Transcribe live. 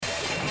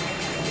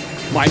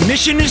My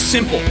mission is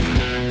simple,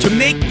 to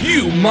make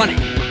you money.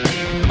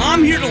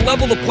 I'm here to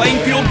level the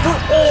playing field for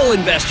all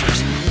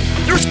investors.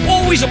 There's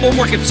always a bull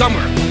market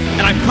somewhere,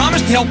 and I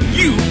promise to help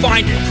you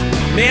find it.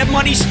 Mad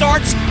Money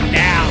starts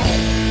now.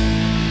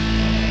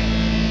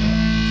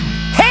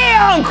 Hey,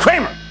 I'm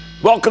Cramer.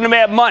 Welcome to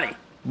Mad Money.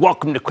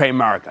 Welcome to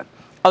Cramerica.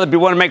 Other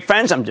people want to make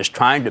friends. I'm just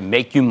trying to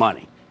make you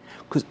money.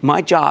 Because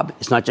my job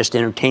is not just to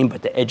entertain,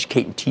 but to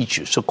educate and teach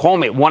you. So call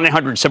me at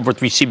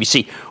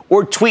 1-800-743-CBC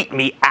or tweet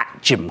me at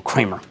Jim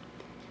Cramer.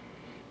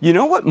 You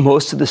know what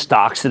most of the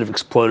stocks that have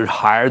exploded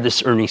higher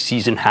this earnings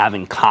season have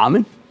in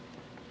common?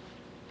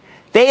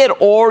 They had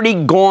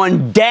already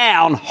gone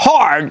down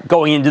hard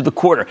going into the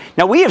quarter.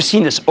 Now, we have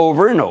seen this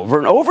over and over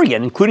and over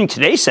again, including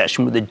today's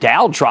session where the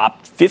Dow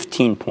dropped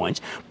 15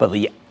 points, but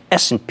the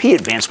S&P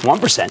advanced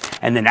 1%,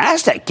 and the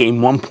Nasdaq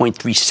gained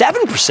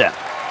 1.37%.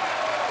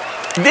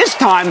 This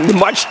time, the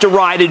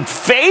much-derided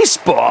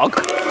Facebook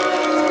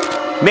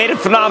made a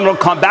phenomenal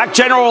comeback.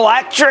 General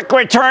Electric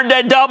returned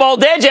to double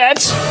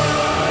digits.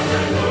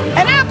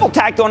 And Apple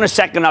tacked on a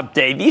second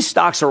update. These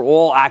stocks are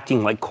all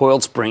acting like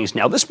coiled springs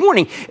now. This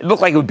morning, it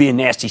looked like it would be a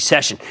nasty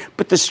session.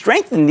 But the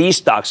strength in these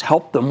stocks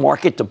helped the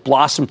market to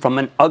blossom from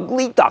an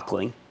ugly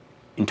duckling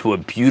into a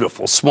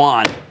beautiful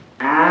swan.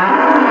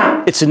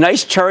 It's a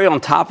nice cherry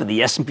on top of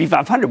the S&P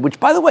 500, which,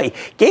 by the way,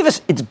 gave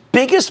us its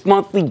biggest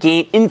monthly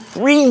gain in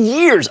 3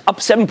 years, up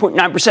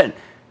 7.9%.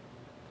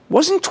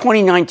 Wasn't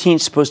 2019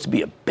 supposed to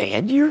be a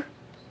bad year?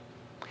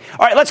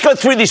 All right, let's go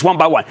through these one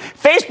by one.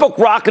 Facebook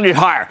rocketed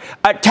higher,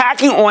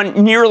 attacking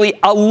on nearly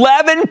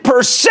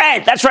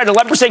 11%. That's right,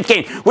 11%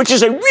 gain, which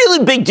is a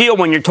really big deal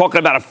when you're talking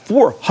about a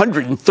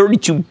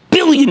 $432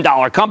 billion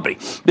company.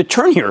 The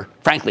turn here,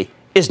 frankly,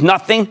 is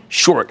nothing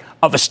short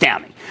of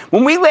astounding.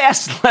 When we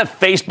last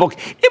left Facebook,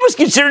 it was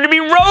considered to be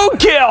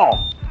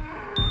roadkill.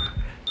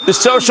 The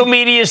social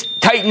media's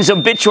Titans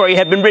obituary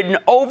had been written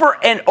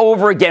over and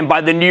over again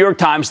by the New York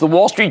Times, the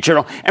Wall Street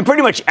Journal, and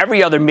pretty much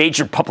every other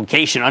major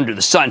publication under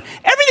the sun.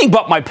 Everything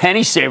but my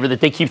penny saver that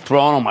they keep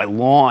throwing on my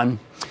lawn.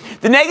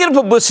 The negative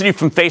publicity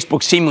from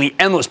Facebook's seemingly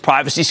endless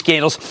privacy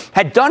scandals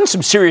had done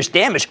some serious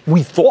damage,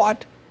 we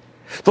thought.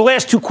 The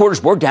last 2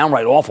 quarters were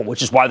downright awful,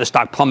 which is why the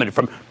stock plummeted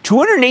from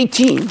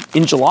 $218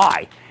 in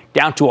July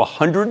down to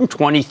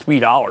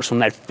 $123 from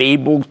that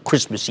fabled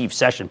Christmas Eve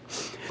session.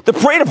 The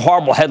parade of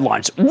horrible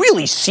headlines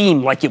really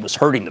seemed like it was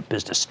hurting the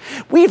business.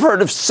 We've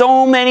heard of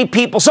so many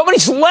people, so many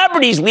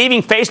celebrities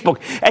leaving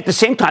Facebook. At the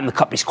same time, the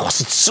company's costs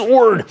had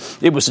soared.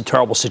 It was a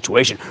terrible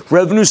situation.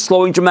 Revenue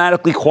slowing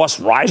dramatically,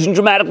 costs rising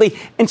dramatically,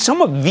 and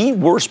some of the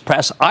worst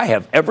press I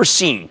have ever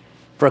seen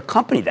for a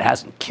company that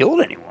hasn't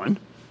killed anyone.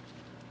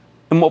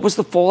 And what was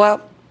the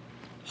fallout?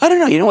 I don't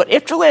know. You know what?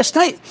 After last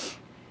night,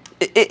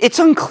 it's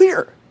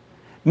unclear.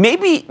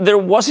 Maybe there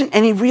wasn't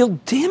any real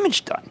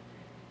damage done.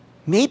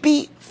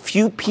 Maybe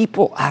few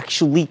people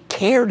actually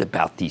cared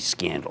about these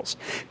scandals.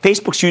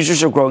 Facebook's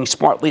users are growing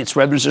smartly, its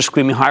revenues are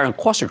screaming higher, and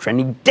costs are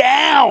trending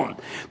down.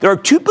 There are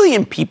 2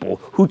 billion people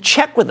who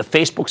check with the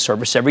Facebook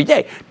service every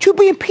day. 2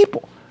 billion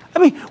people. I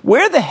mean,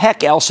 where the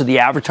heck else are the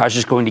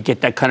advertisers going to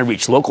get that kind of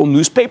reach? Local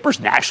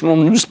newspapers, national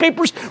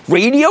newspapers,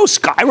 radio,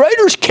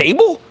 skywriters,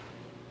 cable?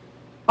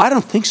 I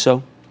don't think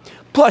so.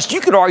 Plus,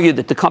 you could argue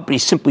that the company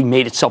simply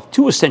made itself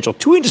too essential,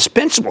 too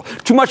indispensable,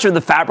 too much of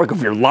the fabric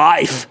of your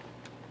life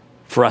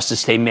for us to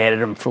stay mad at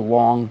him for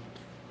long.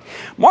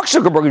 Mark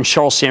Zuckerberg and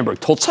Sheryl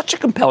Sandberg told such a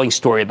compelling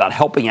story about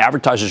helping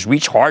advertisers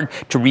reach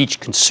hard-to-reach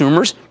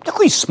consumers,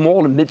 particularly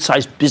small and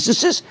mid-sized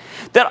businesses,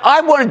 that I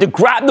wanted to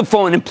grab the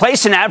phone and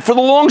place an ad for the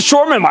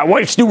Longshoreman, my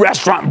wife's new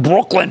restaurant in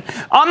Brooklyn.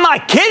 I'm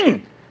not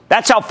kidding.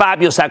 That's how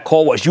fabulous that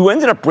call was. You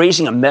ended up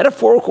raising a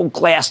metaphorical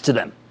glass to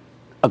them,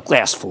 a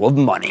glass full of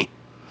money.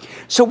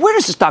 So where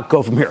does the stock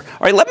go from here?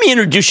 All right, let me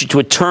introduce you to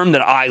a term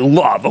that I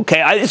love,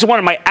 okay? It's one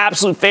of my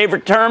absolute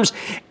favorite terms.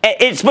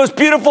 It's most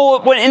beautiful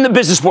in the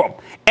business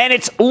world, and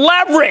it's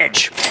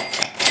leverage.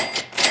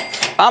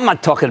 I'm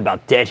not talking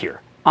about debt here.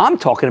 I'm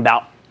talking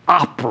about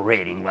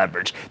operating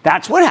leverage.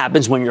 That's what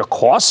happens when your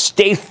costs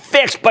stay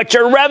fixed, but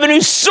your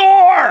revenues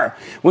soar.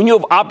 When you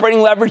have operating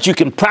leverage, you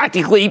can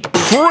practically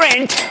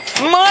print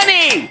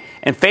money.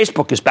 And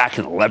Facebook is back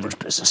in the leverage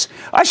business.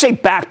 I say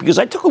back because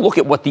I took a look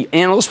at what the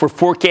analysts were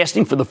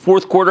forecasting for the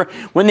fourth quarter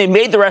when they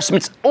made their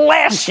estimates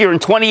last year in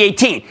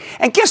 2018.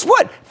 And guess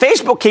what?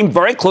 Facebook came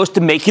very close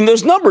to making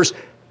those numbers.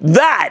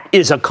 That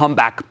is a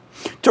comeback.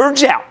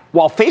 Turns out,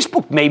 while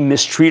Facebook may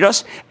mistreat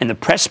us and the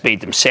press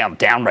made them sound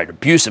downright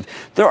abusive,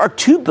 there are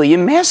 2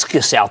 billion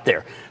masochists out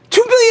there.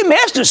 2 billion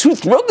masters who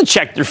thrilled to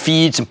check their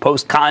feeds and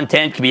post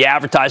content, can be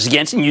advertised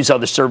against, and use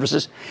other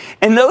services.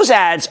 And those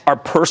ads are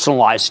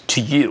personalized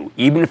to you,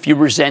 even if you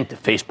resent the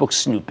Facebook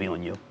snooping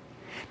on you.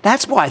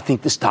 That's why I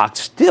think the stock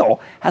still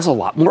has a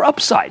lot more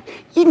upside,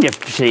 even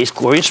after today's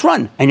glorious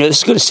run. I know this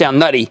is going to sound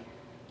nutty.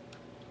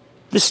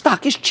 The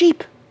stock is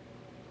cheap.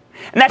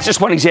 And that's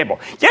just one example.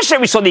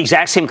 Yesterday, we saw the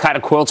exact same kind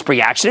of coiled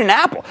spring action in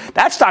Apple.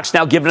 That stock's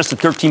now given us a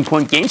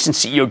 13-point gain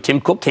since CEO Tim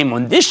Cook came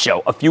on this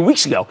show a few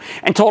weeks ago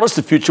and told us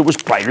the future was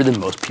brighter than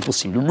most people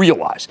seem to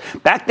realize.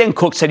 Back then,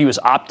 Cook said he was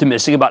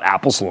optimistic about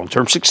Apple's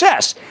long-term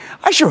success.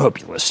 I sure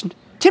hope you listened.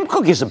 Tim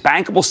Cook is a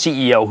bankable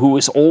CEO who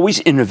is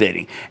always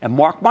innovating. And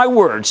mark my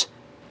words,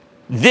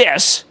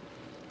 this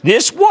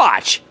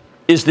watch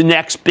is the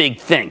next big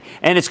thing.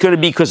 And it's going to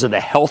be because of the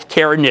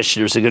healthcare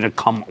initiatives that are going to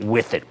come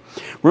with it.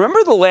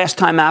 Remember the last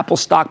time Apple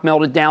stock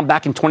melted down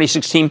back in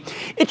 2016?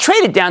 It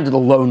traded down to the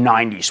low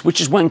 90s, which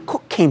is when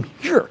Cook came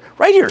here,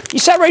 right here. He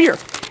sat right here.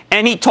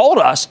 And he told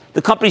us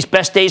the company's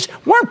best days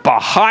weren't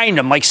behind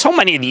him like so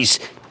many of these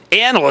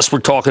analysts were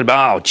talking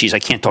about. Oh, geez, I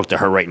can't talk to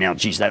her right now.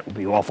 Geez, that would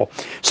be awful.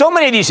 So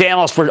many of these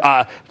analysts were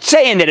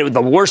saying that it was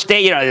the worst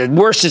day, the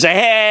worst is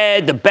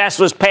ahead, the best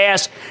was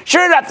past.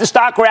 Sure enough, the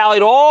stock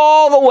rallied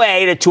all the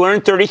way to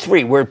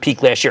 233, where it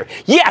peaked last year.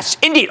 Yes,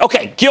 indeed.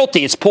 Okay,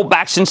 guilty. It's pulled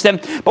back since then.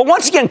 But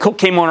once again, Cook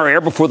came on our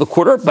air before the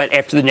quarter, but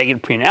after the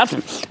negative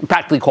pre-announcement, and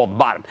practically called the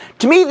bottom.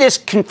 To me, this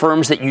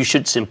confirms that you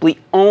should simply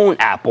own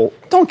Apple.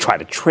 Don't try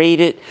to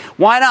trade it.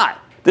 Why not?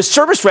 The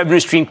service revenue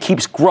stream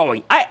keeps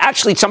growing.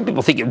 Some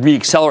people think it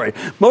re-accelerated.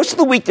 Most of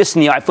the weakness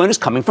in the iPhone is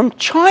coming from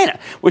China,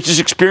 which is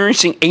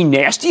experiencing a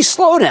nasty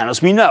slowdown,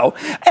 as we know,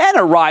 and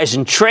a rise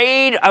in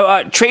trade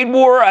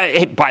war.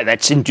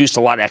 That's induced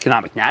a lot of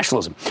economic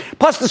nationalism.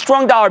 Plus, the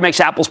strong dollar makes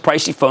Apple's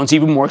pricey phones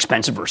even more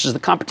expensive versus the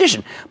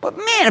competition. But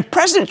man, if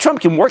President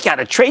Trump can work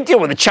out a trade deal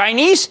with the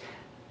Chinese,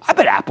 I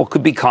bet Apple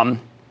could become,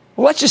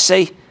 well, let's just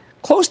say,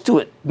 close to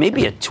it,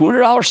 maybe a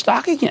 $200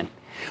 stock again.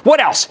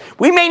 What else?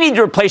 We may need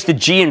to replace the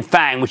G in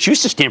FANG, which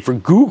used to stand for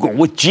Google,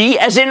 with G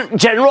as in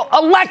General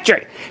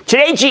Electric.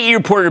 Today, GE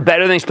reported a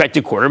better than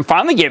expected quarter and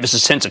finally gave us a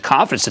sense of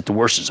confidence that the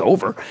worst is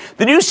over.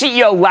 The new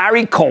CEO,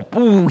 Larry Culp,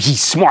 he's a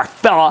smart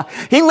fella.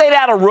 He laid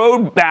out a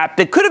roadmap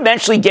that could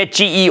eventually get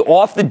GE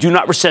off the do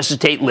not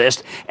resuscitate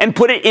list and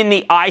put it in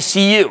the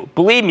ICU.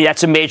 Believe me,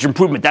 that's a major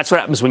improvement. That's what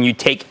happens when you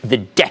take the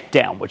debt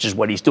down, which is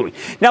what he's doing.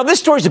 Now, this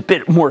story's a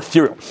bit more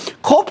ethereal.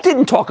 Culp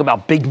didn't talk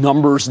about big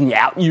numbers in the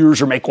out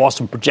years or make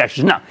awesome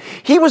projections. No,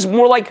 he was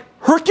more like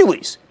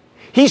Hercules.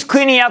 He's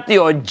cleaning out the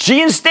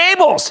Augean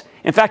stables.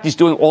 In fact, he's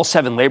doing all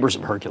 7 labors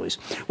of Hercules.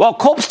 While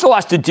Culp still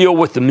has to deal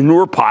with the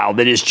manure pile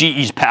that is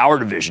GE's power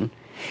division,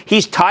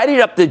 he's tidied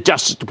up the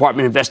Justice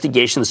Department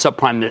investigation of the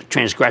subprime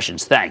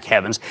transgressions, thank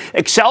heavens,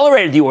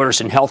 accelerated the orders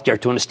in healthcare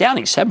to an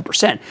astounding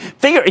 7%.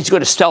 He's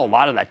going to sell a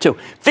lot of that, too.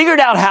 Figured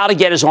out how to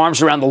get his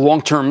arms around the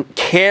long-term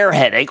care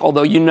headache,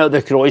 although you know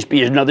there could always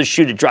be another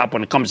shoe to drop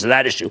when it comes to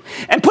that issue,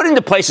 and put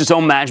into place his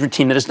own management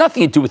team that has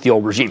nothing to do with the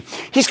old regime.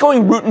 He's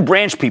going root and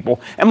branch,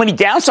 people, and when he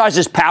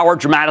downsizes power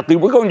dramatically,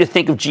 we're going to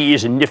think of GE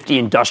as a nifty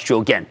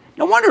industrial again.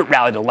 No wonder it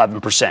rallied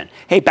 11%.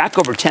 Hey, back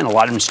over 10, a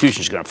lot of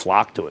institutions are going to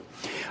flock to it.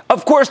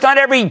 Of course, not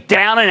every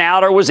down and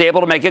outer was able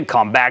to make a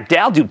comeback.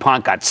 Dow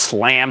DuPont got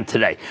slammed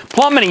today,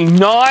 plummeting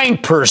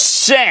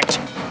 9%.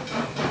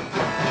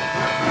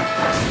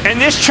 And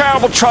this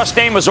charitable trust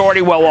name was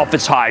already well off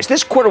its highs.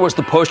 This quarter was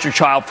the poster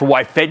child for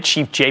why Fed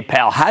Chief Jay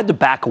Powell had to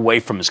back away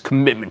from his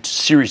commitment to a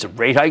series of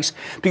rate hikes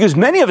because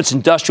many of its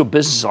industrial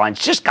business lines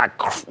just got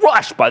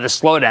crushed by the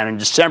slowdown in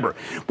December.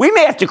 We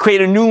may have to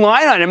create a new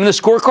line item in the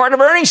scorecard of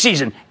earnings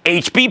season,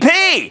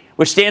 HBP,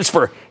 which stands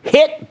for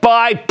Hit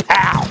by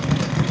Powell.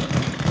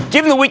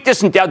 Given the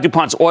weakness in Dow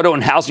DuPont's auto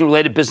and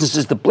housing-related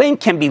businesses, the blame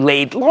can be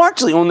laid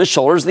largely on the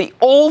shoulders of the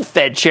old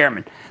Fed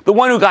chairman, the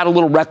one who got a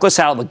little reckless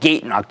out of the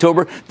gate in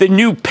October. The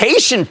new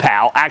patient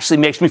Powell actually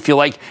makes me feel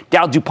like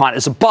Dow DuPont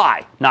is a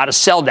buy, not a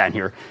sell down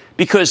here,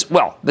 because,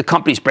 well, the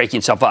company's breaking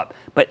itself up.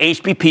 But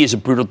HBP is a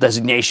brutal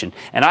designation,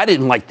 and I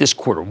didn't like this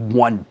quarter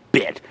one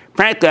bit.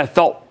 Frankly, I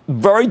felt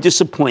very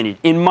disappointed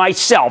in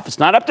myself. It's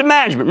not up to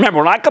management.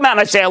 Remember, when I come out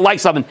and I say I like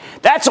something,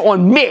 that's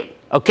on me,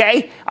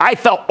 okay? I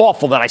felt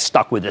awful that I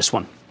stuck with this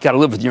one. Got to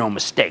live with your own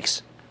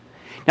mistakes.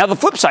 Now, the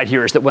flip side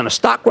here is that when a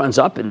stock runs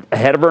up and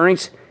ahead of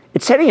earnings,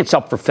 it's setting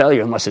itself for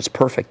failure unless it's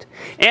perfect.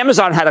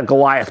 Amazon had a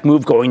Goliath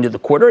move going into the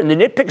quarter, and the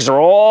nitpickers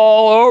are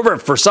all over it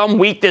for some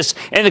weakness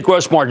in the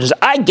gross margins.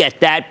 I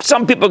get that.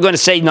 Some people are going to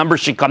say numbers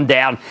should come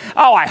down.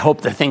 Oh, I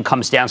hope the thing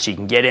comes down so you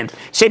can get in.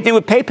 Same thing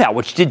with PayPal,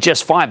 which did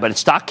just fine, but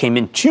its stock came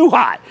in too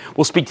hot.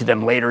 We'll speak to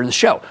them later in the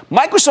show.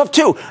 Microsoft,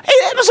 too.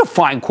 It was a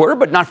fine quarter,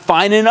 but not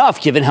fine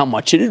enough given how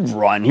much it had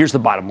run. Here's the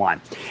bottom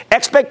line.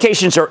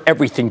 Expectations are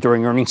everything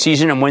during earnings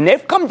season, and when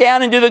they've come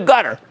down into the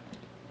gutter,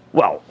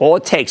 well, all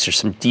it takes are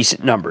some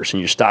decent numbers and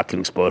your stock can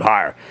explode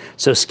higher.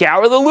 So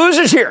scour the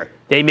losers here.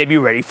 They may be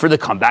ready for the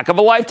comeback of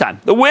a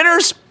lifetime. The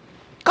winners,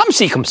 come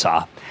see, come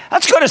saw.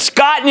 Let's go to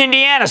Scott in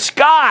Indiana.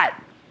 Scott.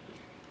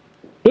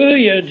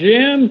 Booyah,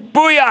 Jim.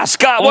 Booyah,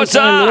 Scott. What's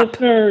up?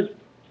 Listener.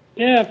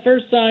 Yeah,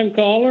 first-time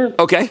caller.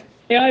 Okay.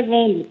 Hey, I've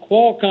owned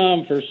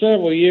Qualcomm for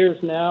several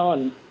years now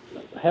and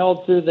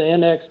held through the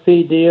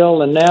NXP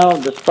deal, and now,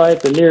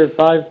 despite the near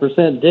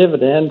 5%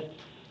 dividend,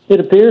 it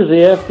appears the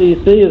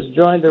FTC has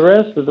joined the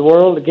rest of the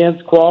world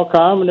against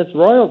Qualcomm and its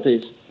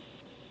royalties.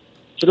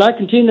 Should I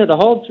continue to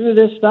hold through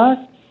this stock?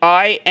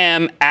 I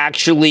am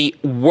actually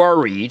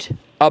worried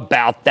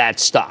about that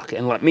stock,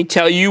 and let me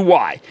tell you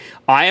why.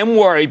 I am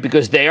worried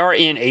because they are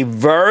in a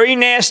very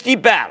nasty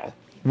battle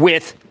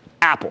with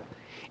Apple.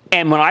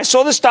 And when I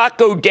saw the stock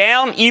go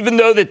down, even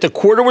though that the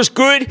quarter was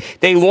good,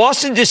 they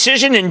lost a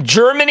decision in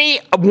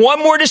Germany, one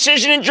more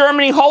decision in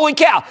Germany. Holy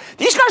cow.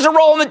 These guys are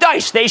rolling the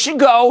dice. They should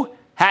go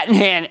hat in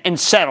hand, and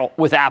settle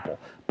with Apple.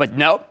 But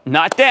no,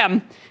 not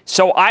them.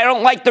 So I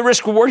don't like the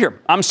risk reward here.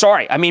 I'm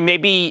sorry. I mean,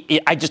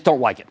 maybe I just don't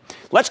like it.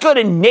 Let's go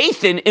to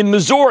Nathan in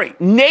Missouri.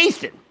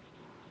 Nathan.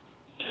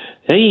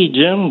 Hey,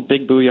 Jim.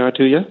 Big booyah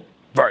to you.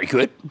 Very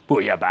good.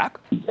 Booyah back.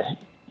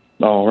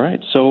 All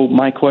right. So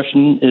my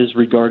question is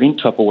regarding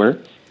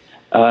Tupperware.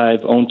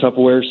 I've owned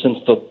Tupperware since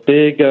the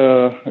big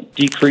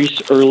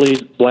decrease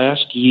early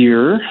last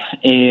year.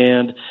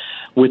 And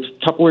with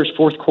Tupperware's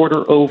fourth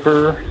quarter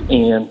over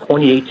and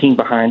 2018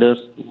 behind us,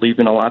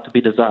 leaving a lot to be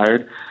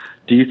desired,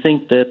 do you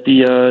think that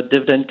the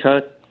dividend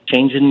cut,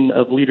 changing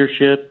of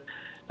leadership,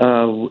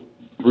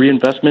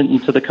 reinvestment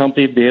into the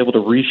company, be able to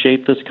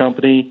reshape this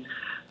company?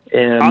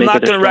 And I'm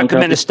not going to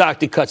recommend a stock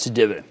that cuts the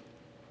dividend.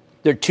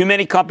 There are too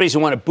many companies that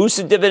want to boost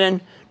the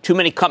dividend, too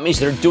many companies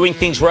that are doing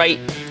things right.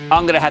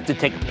 I'm going to have to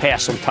take a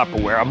pass on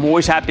Tupperware. I'm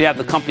always happy to have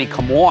the company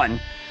come on,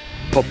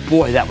 but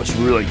boy, that was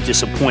really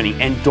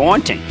disappointing and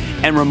daunting.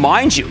 And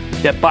remind you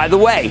that, by the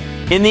way,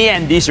 in the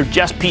end, these are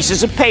just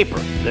pieces of paper.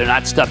 They're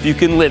not stuff you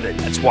can live in.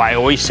 That's why I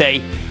always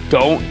say,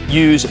 don't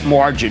use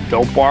margin.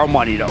 Don't borrow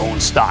money to own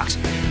stocks.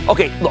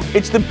 Okay, look,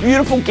 it's the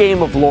beautiful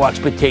game of low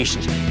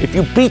expectations. If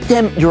you beat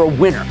them, you're a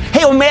winner.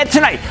 Hey, on Mad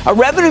Tonight, a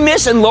revenue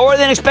miss and lower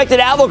than expected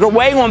outlook are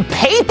weighing on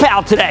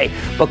PayPal today.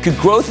 But could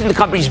growth in the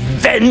company's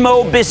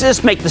Venmo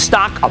business make the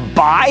stock a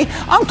buy?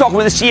 I'm talking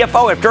with the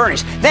CFO after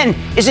earnings. Then,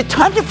 is it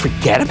time to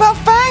forget about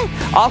FANG?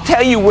 I'll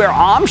tell you where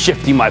I'm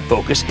shifting my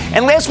focus.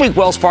 And last week,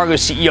 Wells Fargo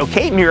CEO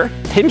Kate Muir,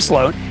 Tim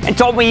Sloan, and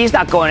told me he's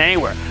not going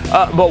anywhere.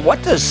 But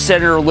what does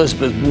Senator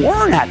Elizabeth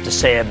Warren have to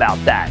say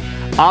about that?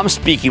 I'm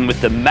speaking with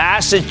the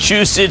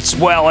Massachusetts,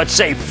 well, let's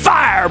say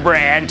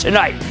firebrand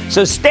tonight.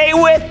 So stay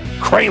with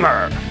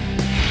Cramer.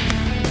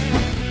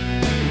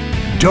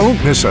 Don't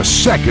miss a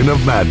second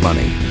of Mad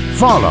Money.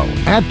 Follow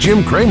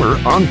 @Jim Cramer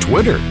on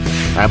Twitter.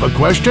 Have a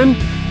question?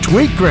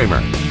 Tweet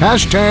Cramer.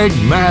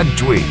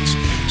 #MadTweets.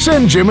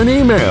 Send Jim an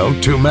email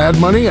to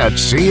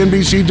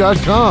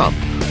madmoney@cnbc.com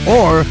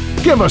or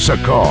give us a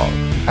call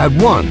at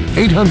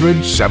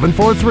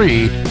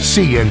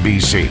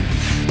 1-800-743-CNBC.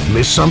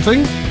 Miss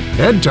something?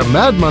 Head to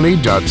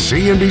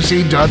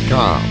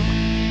madmoney.cnbc.com.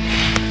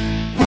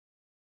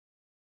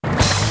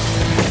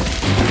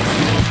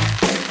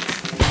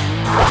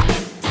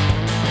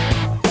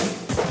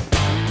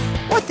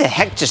 What the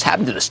heck just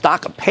happened to the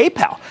stock of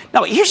PayPal?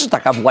 Now, here's a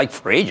stock I've liked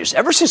for ages,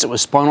 ever since it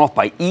was spun off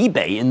by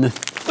eBay in the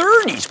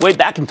 30s, way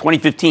back in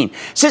 2015.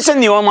 Since then,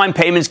 the online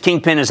payments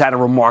kingpin has had a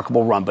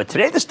remarkable run, but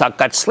today the stock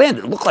got slammed.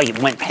 It looked like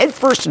it went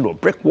headfirst into a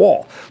brick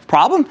wall.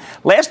 Problem?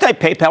 Last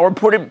night, PayPal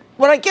reported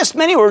what I guess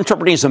many were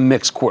interpreting as a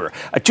mixed quarter.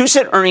 A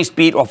 2-cent earnings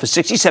beat off a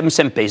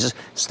 67-cent basis,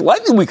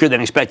 slightly weaker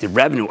than expected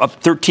revenue,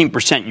 up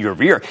 13% year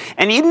over year.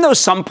 And even though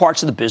some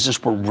parts of the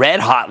business were red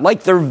hot,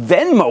 like their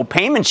Venmo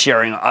payment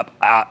sharing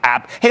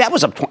app, hey, that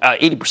was up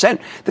 80%.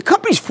 The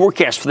company's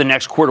forecast for the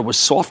next quarter was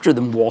softer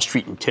than Wall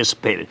Street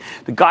anticipated.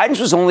 The guidance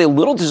was only a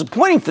little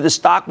disappointing for the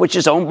stock, which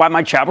is owned by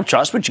my Travel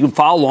Trust, which you can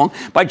follow along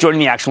by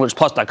joining the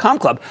ActionAlertsPlus.com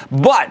club.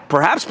 But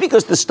perhaps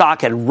because the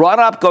stock had run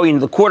up going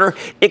into the quarter,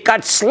 it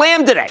got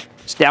slammed today.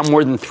 It's down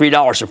more than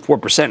 $3 or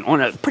 4%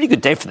 on a pretty good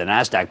day for the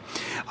NASDAQ.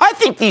 I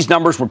think these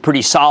numbers were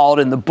pretty solid,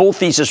 and the bull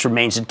thesis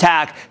remains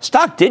intact.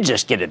 Stock did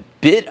just get a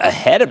bit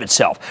ahead of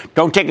itself.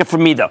 Don't take it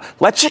from me, though.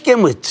 Let's check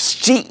in with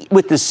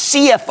the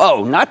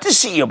CFO, not the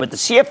CEO, but the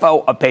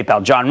CFO of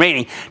PayPal, John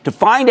Rainey, to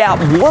find out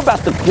more about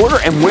the quarter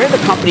and where the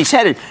company's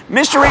headed.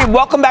 Mr. Rainey,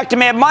 welcome back to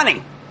Mad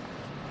Money.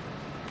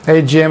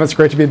 Hey, Jim, it's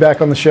great to be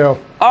back on the show.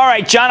 All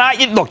right, John,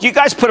 look, you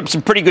guys put up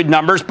some pretty good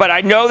numbers, but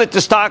I know that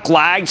the stock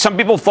lagged. Some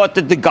people thought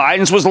that the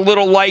guidance was a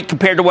little light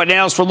compared to what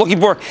analysts were looking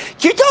for. Can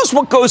you tell us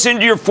what goes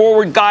into your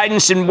forward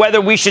guidance and whether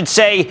we should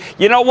say,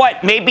 you know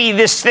what, maybe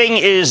this thing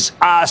is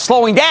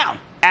slowing down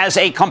as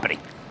a company?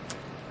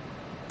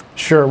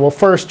 Sure. Well,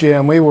 first,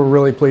 Jim, we were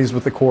really pleased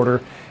with the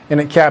quarter, and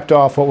it capped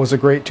off what was a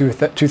great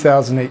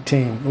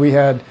 2018. We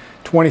had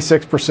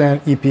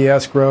 26%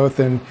 EPS growth,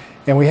 and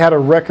we had a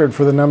record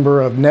for the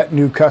number of net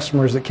new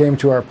customers that came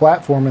to our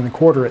platform in the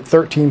quarter at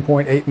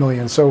 13.8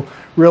 million. So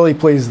really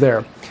pleased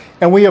there.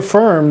 And we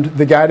affirmed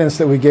the guidance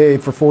that we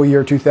gave for full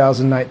year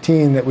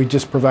 2019 that we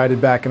just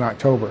provided back in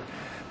October.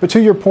 But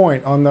to your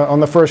point on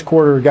the first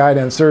quarter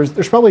guidance,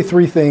 there's probably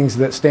three things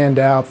that stand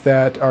out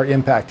that are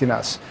impacting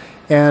us.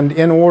 And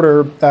in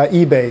order,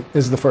 eBay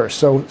is the first.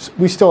 So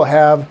we still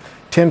have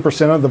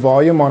 10% of the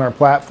volume on our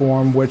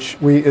platform, which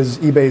is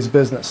eBay's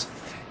business.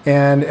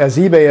 And as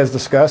eBay has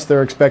discussed,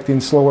 they're expecting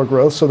slower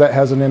growth, so that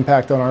has an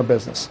impact on our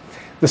business.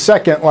 The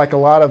second, like a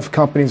lot of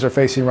companies are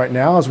facing right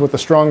now, is with a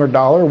stronger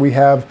dollar, we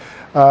have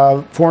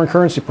foreign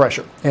currency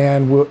pressure.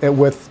 And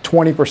with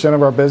 20%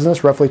 of our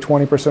business, roughly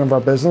 20% of our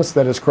business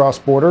that is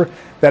cross-border,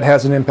 that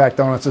has an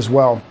impact on us as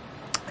well.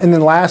 And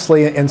then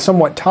lastly, and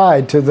somewhat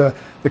tied to the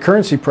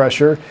currency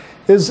pressure,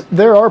 is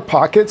there are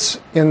pockets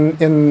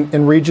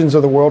in regions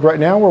of the world right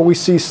now where we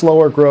see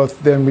slower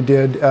growth than we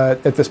did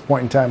at this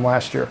point in time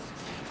last year.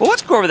 Well,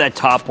 let's go over that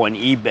top one,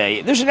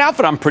 eBay. There's an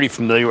outfit I'm pretty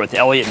familiar with,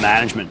 Elliott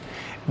Management.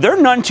 They're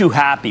none too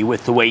happy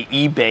with the way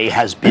eBay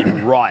has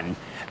been run.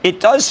 it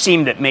does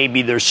seem that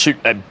maybe there's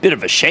a bit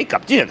of a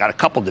shakeup. You know, got a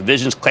couple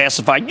divisions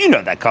classified. You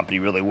know that company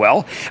really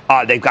well.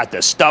 They've got the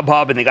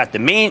StubHub and they got the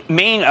main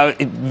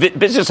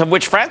business of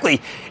which,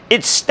 frankly,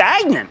 it's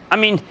stagnant. I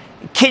mean,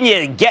 can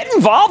you get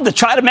involved to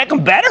try to make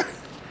them better?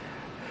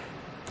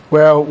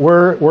 Well,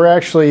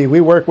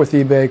 we work with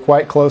eBay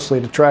quite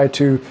closely to try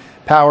to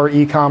power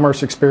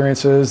e-commerce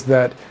experiences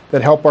that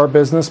help our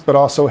business, but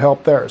also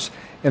help theirs.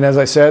 And as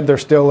I said, they're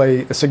still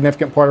a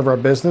significant part of our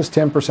business,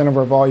 10% of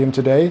our volume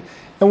today,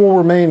 and will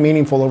remain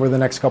meaningful over the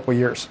next couple of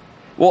years.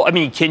 Well, I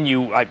mean, can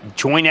you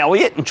join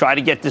Elliott and try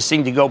to get this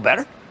thing to go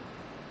better?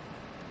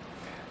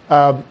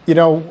 You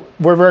know,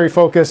 we're very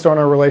focused on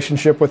our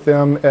relationship with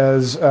them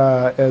as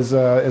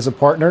a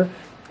partner,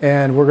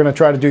 and we're going to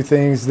try to do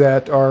things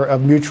that are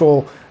of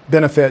mutual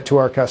benefit to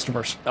our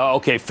customers. Oh,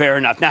 okay, fair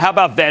enough. Now, how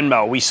about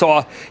Venmo? We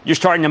saw you're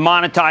starting to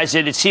monetize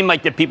it. It seemed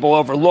like that people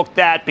overlooked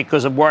that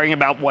because of worrying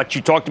about what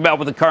you talked about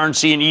with the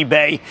currency and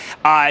eBay,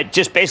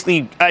 just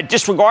basically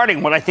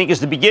disregarding what I think is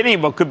the beginning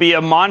of what could be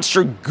a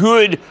monster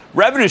good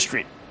revenue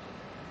stream.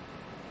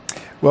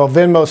 Well,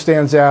 Venmo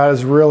stands out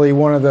as really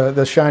one of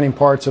the shining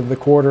parts of the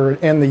quarter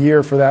and the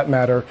year for that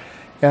matter.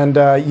 And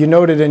you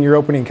noted in your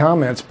opening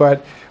comments,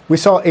 but we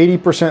saw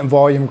 80%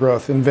 volume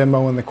growth in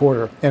Venmo in the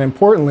quarter. And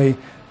importantly,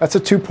 that's a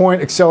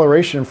 2-point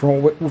acceleration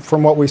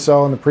from what we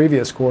saw in the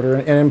previous quarter.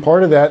 And in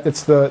part of that,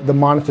 it's the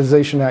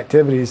monetization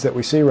activities that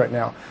we see right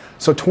now.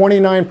 So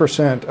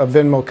 29% of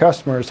Venmo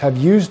customers have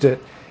used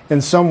it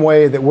in some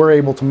way that we're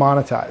able to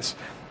monetize.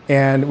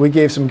 And we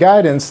gave some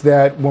guidance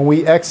that when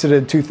we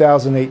exited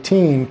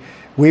 2018,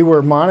 we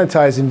were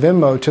monetizing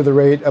Venmo to the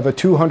rate of a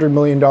 $200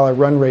 million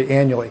run rate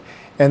annually.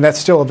 And that's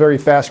still a very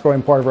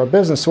fast-growing part of our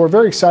business. So we're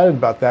very excited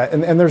about that.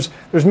 And there's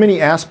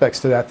many aspects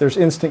to that. There's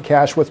instant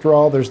cash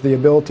withdrawal. There's the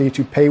ability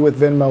to pay with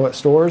Venmo at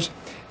stores.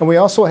 And we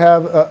also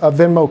have a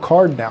Venmo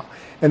card now.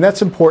 And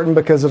that's important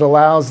because it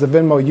allows the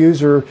Venmo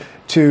user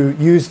to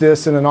use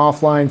this in an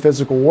offline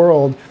physical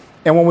world.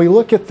 And when we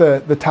look at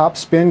the top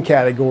spend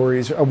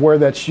categories of where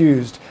that's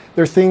used,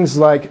 there are things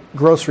like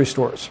grocery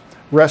stores,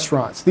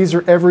 restaurants. These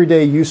are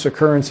everyday use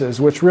occurrences,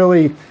 which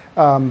really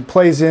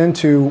plays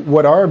into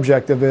what our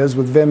objective is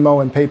with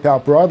Venmo and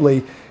PayPal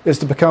broadly, is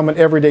to become an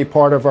everyday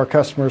part of our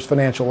customers'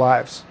 financial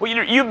lives.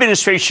 Well, you've been a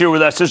straight shooter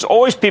with us. There's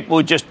always people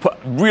who just they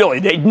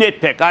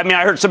nitpick. I mean,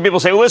 I heard some people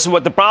say, listen,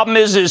 what the problem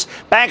is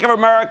Bank of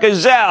America,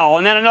 Zelle.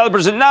 And then another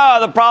person, no,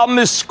 the problem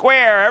is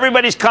Square.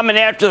 Everybody's coming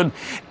after them.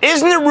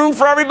 Isn't there room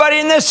for everybody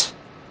in this?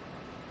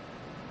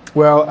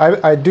 Well,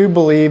 I do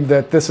believe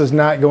that this is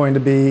not going to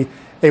be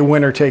a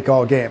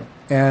winner-take-all game.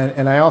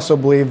 And I also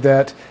believe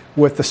that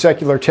with the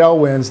secular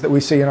tailwinds that we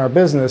see in our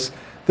business,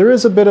 there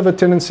is a bit of a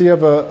tendency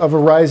of a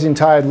rising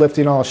tide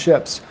lifting all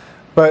ships.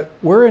 But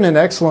we're in an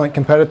excellent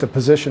competitive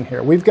position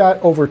here. We've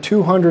got over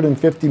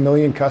 250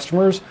 million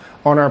customers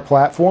on our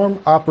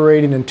platform,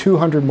 operating in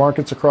 200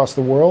 markets across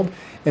the world,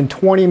 and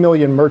 20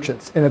 million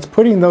merchants. And it's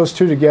putting those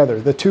two together,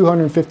 the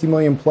 250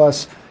 million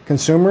plus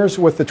consumers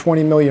with the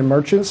 20 million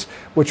merchants,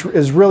 which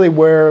is really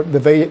where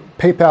the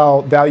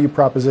PayPal value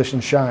proposition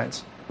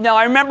shines. Now,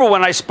 I remember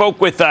when I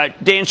spoke with Dan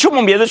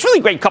Schulman, we had this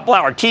really great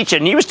couple-hour teach,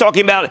 and he was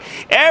talking about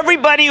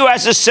everybody who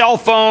has a cell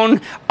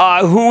phone,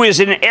 who is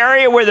in an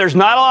area where there's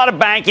not a lot of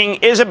banking,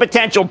 is a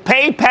potential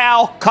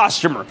PayPal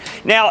customer.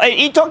 Now,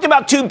 he talked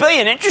about 2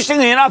 billion.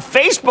 Interestingly enough,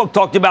 Facebook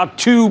talked about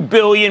 2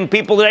 billion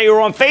people today who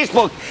are on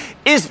Facebook.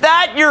 Is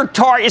that your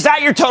target? Is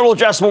that your total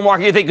addressable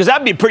market, you think? Because that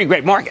would be a pretty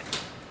great market.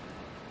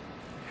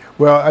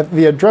 Well,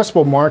 the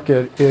addressable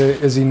market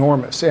is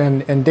enormous,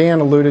 and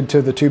Dan alluded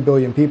to the 2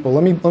 billion people.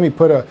 Let me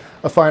put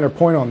a finer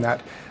point on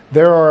that.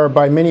 There are,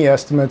 by many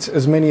estimates,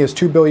 as many as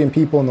 2 billion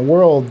people in the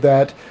world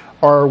that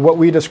are what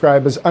we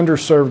describe as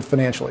underserved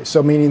financially.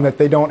 So meaning that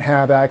they don't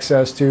have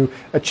access to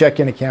a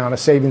checking account, a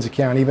savings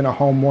account, even a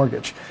home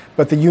mortgage.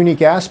 But the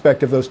unique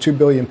aspect of those 2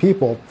 billion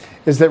people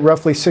is that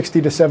roughly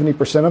 60 to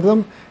 70% of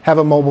them have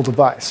a mobile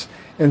device.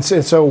 And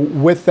so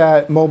with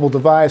that mobile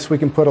device, we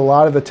can put a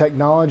lot of the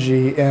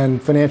technology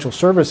and financial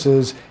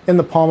services in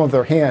the palm of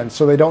their hand.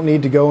 So they don't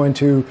need to go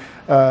into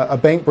a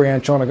bank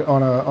branch on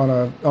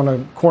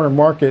a corner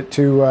market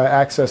to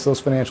access those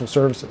financial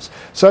services.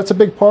 So that's a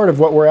big part of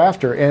what we're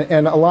after.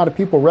 And a lot of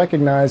people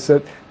recognize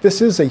that this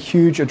is a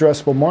huge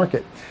addressable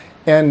market.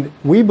 And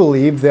we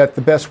believe that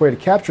the best way to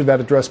capture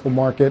that addressable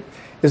market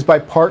is by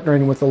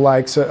partnering with the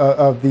likes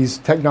of these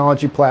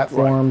technology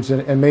platforms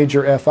and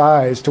major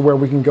FIs to where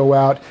we can go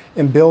out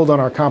and build on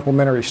our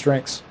complementary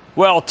strengths.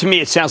 Well, to me,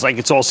 it sounds like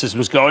it's all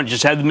systems going.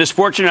 Just had the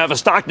misfortune of a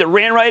stock that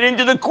ran right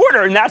into the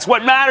quarter, and that's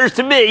what matters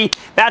to me.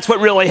 That's what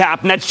really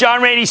happened. That's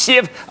John Rainey,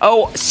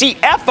 CFO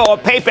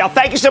of PayPal.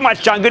 Thank you so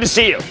much, John. Good to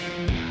see you.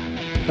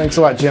 Thanks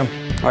a lot, Jim.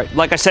 All right,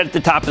 like I said at the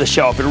top of the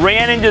show, if it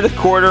ran into the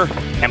quarter,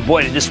 and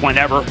boy, did this one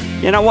ever,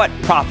 you know what?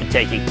 Profit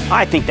taking.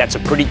 I think that's a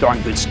pretty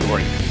darn good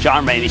story.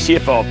 John Rainey,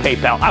 CFO of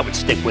PayPal. I would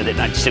stick with it,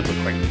 and I'd stick with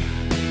Cramer.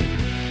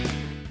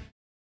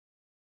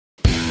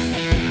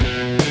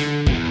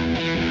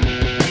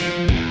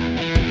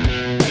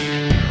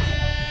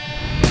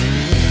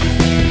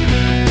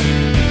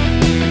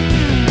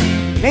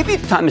 maybe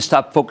it's time to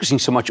stop focusing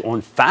so much on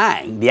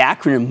FANG, the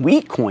acronym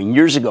we coined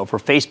years ago for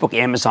Facebook,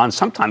 Amazon,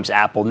 sometimes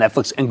Apple,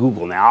 Netflix, and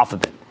Google, now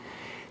Alphabet.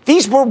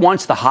 These were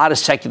once the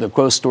hottest secular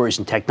growth stories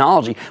in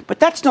technology, but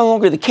that's no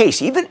longer the case,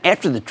 even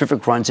after the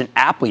terrific runs in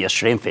Apple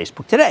yesterday and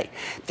Facebook today.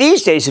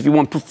 These days, if you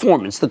want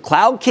performance, the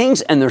cloud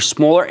kings and their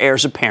smaller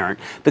heirs apparent,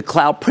 the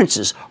cloud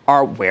princes,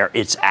 are where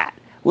it's at.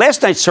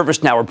 Last night,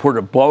 ServiceNow reported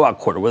a blowout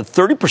quarter with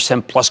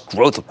 30% plus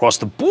growth across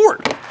the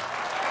board.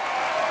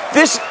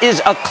 This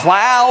is a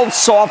cloud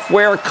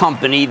software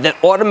company that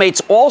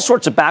automates all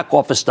sorts of back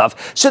office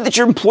stuff so that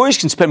your employees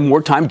can spend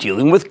more time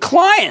dealing with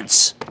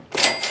clients.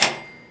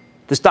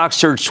 The stock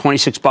surged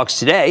 $26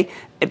 today,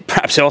 and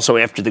perhaps also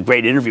after the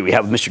great interview we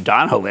had with Mr.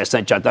 Donahoe last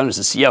night. John Donahoe is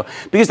the CEO,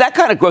 because that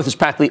kind of growth is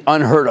practically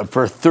unheard of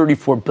for a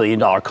 $34 billion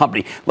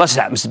company, unless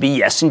it happens to be,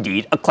 yes,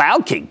 indeed, a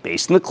cloud king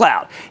based in the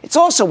cloud. It's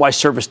also why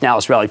ServiceNow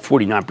has rallied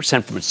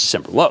 49% from its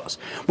December lows.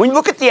 When you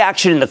look at the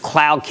action in the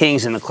cloud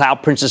kings and the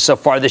cloud princes so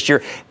far this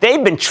year,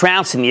 they've been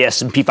trouncing the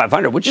S&P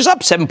 500, which is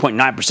up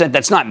 7.9%.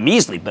 That's not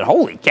measly, but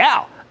holy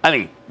cow. I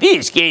mean,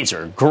 these gains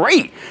are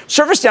great.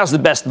 ServiceNow's the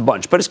best of the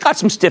bunch, but it's got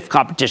some stiff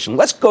competition.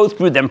 Let's go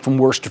through them from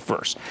worst to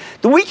first.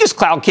 The weakest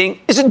cloud king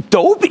is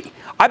Adobe.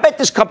 I bet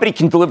this company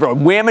can deliver a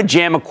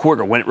whamma-jamma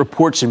quarter when it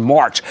reports in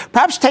March,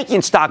 perhaps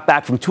taking stock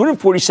back from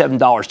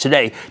 $247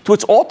 today to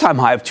its all-time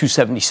high of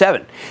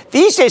 $277.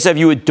 These days, I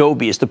view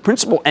Adobe as the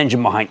principal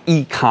engine behind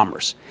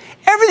e-commerce.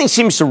 Everything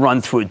seems to run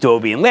through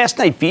Adobe, and last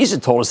night Visa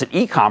told us that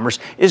e-commerce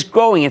is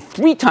growing at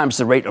 3 times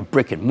the rate of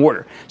brick and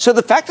mortar. So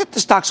the fact that the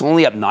stock's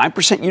only up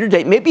 9%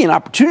 year-to-date may be an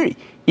opportunity,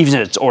 even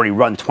if it's already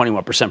run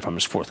 21% from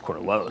its fourth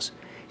quarter lows.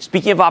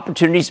 Speaking of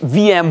opportunities,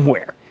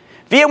 VMware.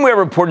 VMware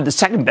reported the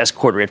second best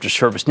quarter after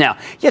ServiceNow,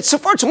 yet so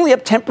far it's only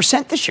up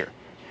 10% this year.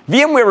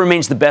 VMware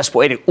remains the best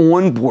way to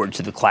onboard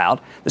to the cloud.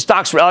 The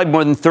stock's rallied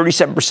more than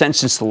 37%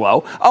 since the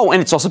low. Oh,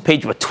 and it's also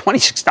paid you a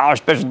 $26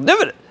 special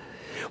dividend.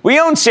 We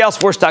own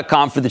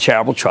Salesforce.com for the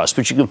charitable trust,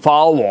 which you can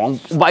follow along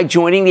by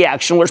joining the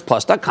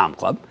ActionAlertsPlus.com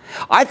club.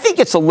 I think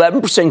its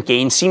 11%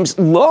 gain seems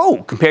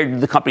low compared to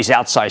the company's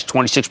outsized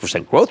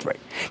 26% growth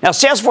rate. Now,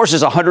 Salesforce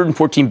is a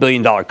 $114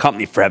 billion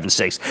company, for heaven's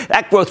sakes.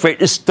 That growth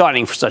rate is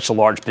stunning for such a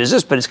large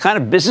business, but it's kind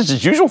of business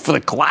as usual for the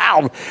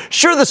cloud.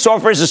 Sure, the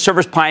software as a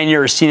service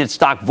pioneer has seen its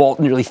stock vault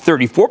nearly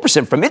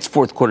 34% from its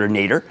fourth quarter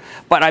nadir,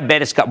 but I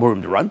bet it's got more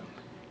room to run.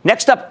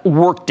 Next up,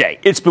 Workday.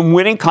 It's been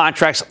winning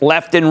contracts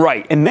left and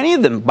right. And many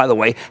of them, by the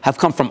way, have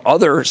come from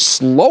other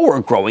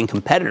slower-growing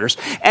competitors.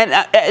 And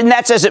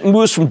that's as it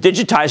moves from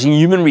digitizing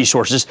human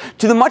resources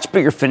to the much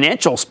bigger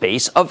financial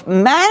space of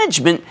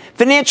management,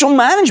 financial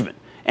management.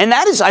 And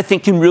that is, I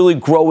think, can really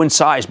grow in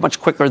size much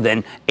quicker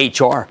than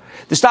HR.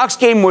 The stock's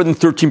gained more than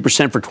 13%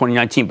 for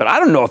 2019, but I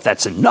don't know if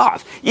that's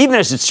enough, even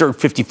as it surged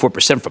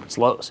 54% from its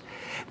lows.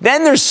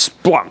 Then there's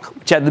Splunk,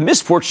 which had the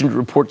misfortune to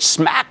report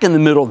smack in the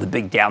middle of the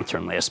big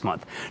downturn last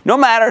month. No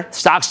matter,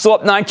 stock's still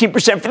up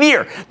 19% for the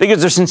year because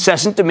there's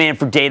incessant demand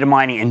for data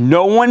mining, and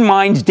no one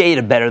mines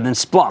data better than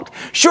Splunk.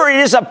 Sure, it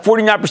is up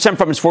 49%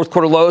 from its fourth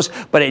quarter lows,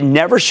 but it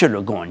never should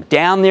have gone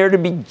down there to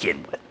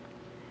begin with.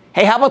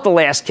 Hey, how about the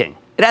last king?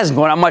 It hasn't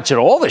gone up much at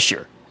all this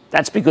year.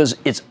 That's because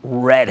it's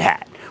Red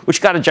Hat,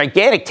 which got a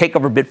gigantic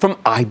takeover bid from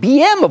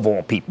IBM, of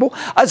all people,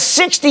 a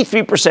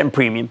 63%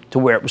 premium to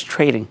where it was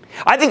trading.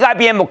 I think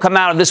IBM will come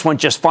out of this one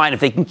just fine if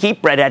they can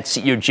keep Red Hat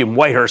CEO Jim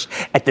Whitehurst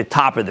at the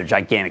top of their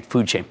gigantic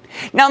food chain.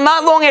 Now,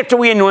 not long after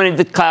we anointed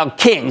the cloud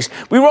kings,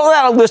 we rolled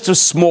out a list of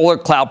smaller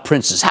cloud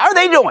princes. How are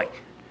they doing?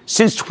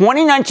 Since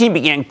 2019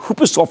 began,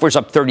 Coupa Software's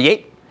up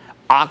 38%.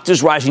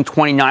 Okta's rising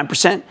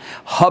 29%.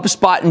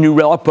 HubSpot and New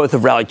Relic both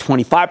have rallied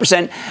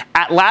 25%.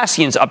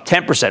 Atlassian's up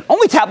 10%.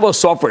 Only Tableau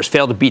Software has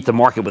failed to beat the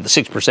market with a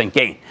 6%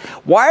 gain.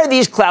 Why are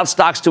these cloud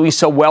stocks doing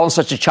so well in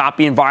such a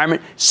choppy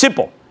environment?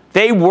 Simple.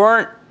 They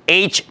weren't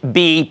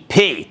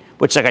HBP,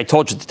 which, like I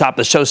told you at the top of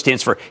the show,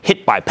 stands for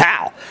hit by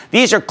Powell.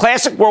 These are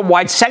classic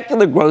worldwide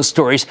secular growth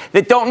stories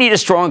that don't need a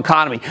strong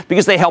economy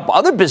because they help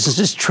other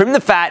businesses trim the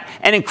fat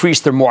and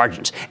increase their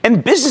margins.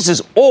 And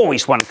businesses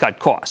always want to cut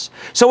costs.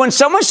 So when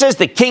someone says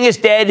the king is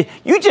dead,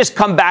 you just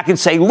come back and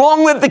say,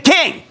 long live the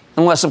king.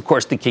 Unless, of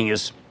course, the king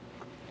is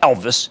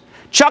Elvis.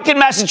 Chuck in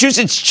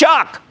Massachusetts.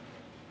 Chuck.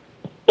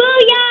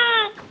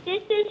 Booyah!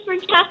 This is for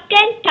Chuck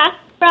and Chuck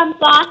from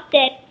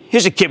Boston.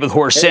 Here's a kid with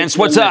horse sense.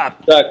 What's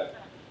up? Chuck.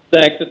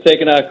 Thanks for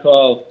taking our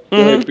call.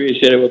 Really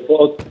appreciate it.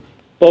 We're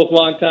both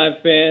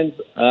longtime fans.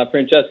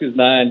 Francesca's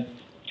 9.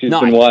 She's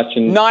been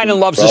watching. 9 and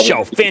loves the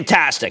show.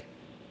 Fantastic.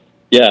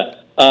 Yeah.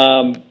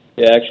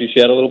 Actually, she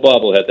had a little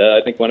bobblehead.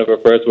 I think one of her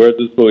first words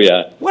was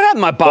booyah. What happened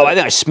to my bobble? I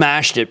think I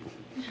smashed it.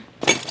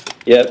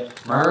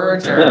 Yep.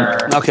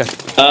 Merger. Okay.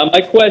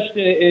 My question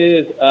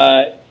is,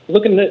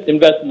 looking to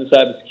invest in the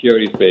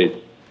cybersecurity space.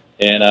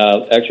 And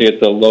actually,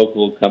 it's a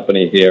local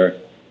company here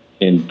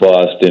in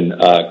Boston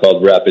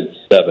called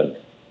Rapid7.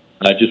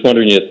 Just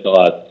wondering your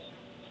thoughts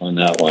on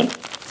that one.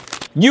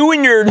 You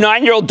and your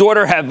 9-year-old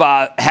daughter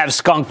have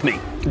skunked me.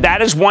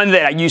 That is one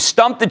that you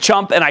stumped the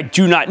chump, and I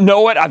do not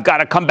know it. I've got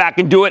to come back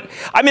and do it.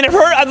 I mean,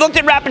 I've looked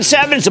at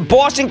Rapid7. It's a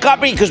Boston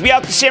company because we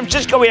out to San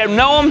Francisco. We don't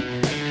know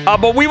them.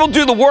 But we will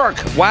do the work.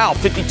 Wow,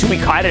 52-week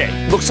high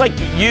today. Looks like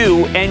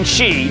you and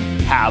she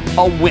have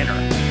a winner.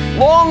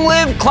 Long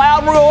live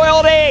cloud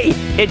royalty.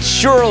 It's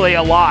surely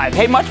alive.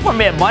 Hey, much more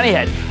Mad Money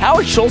head.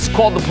 Howard Schultz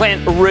called the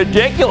plan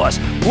ridiculous.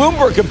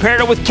 Bloomberg compared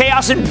it with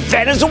chaos in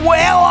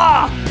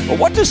Venezuela. But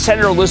what does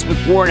Senator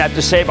Elizabeth Warren have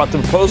to say about the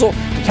proposal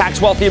to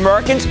tax wealthy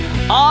Americans?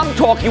 I'm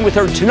talking with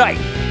her tonight.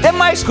 Then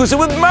my exclusive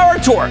with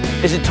Meritor.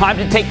 Is it time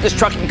to take this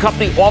trucking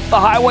company off the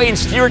highway and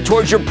steer it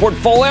towards your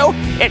portfolio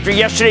after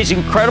yesterday's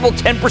incredible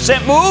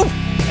 10% move?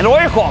 And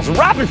lawyer calls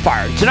rapid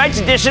fire in tonight's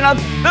edition of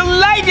the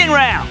Lightning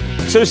Round.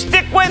 So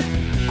stick with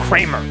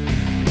Cramer.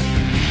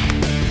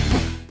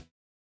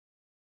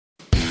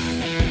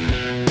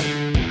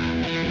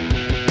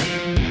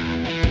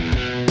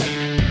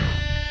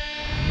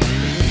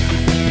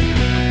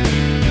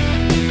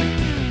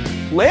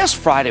 Last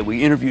Friday,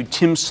 we interviewed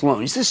Tim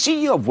Sloan. He's the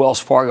CEO of Wells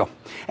Fargo.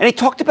 And he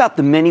talked about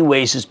the many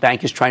ways his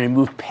bank is trying to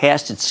move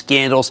past its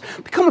scandals,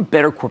 become a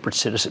better corporate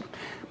citizen.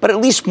 But at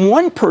least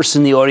one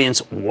person in the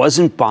audience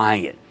wasn't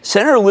buying it.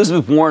 Senator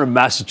Elizabeth Warren of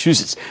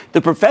Massachusetts,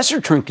 the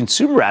professor turned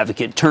consumer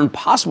advocate turned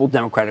possible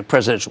Democratic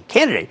presidential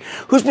candidate,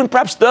 who's been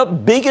perhaps the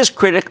biggest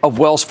critic of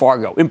Wells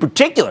Fargo in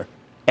particular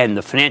and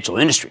the financial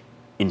industry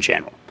in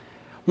general.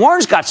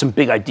 Warren's got some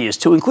big ideas,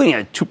 too, including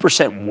a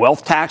 2%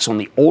 wealth tax on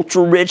the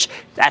ultra-rich.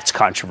 That's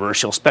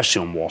controversial,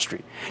 especially on Wall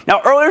Street.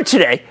 Now, earlier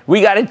today,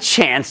 we got a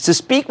chance to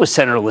speak with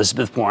Senator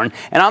Elizabeth Warren,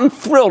 and I'm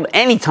thrilled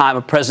anytime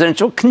a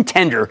presidential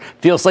contender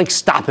feels like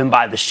stopping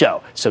by the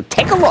show. So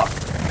take a look.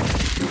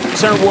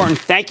 Senator Warren,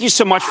 thank you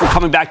so much for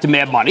coming back to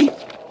Mad Money.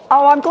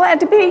 Oh, I'm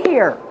glad to be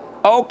here.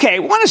 Okay, I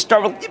want to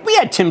start with, we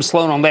had Tim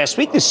Sloan on last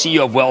week, the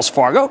CEO of Wells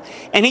Fargo,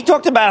 and he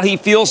talked about how he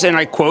feels, and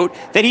I quote,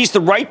 that he's the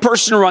right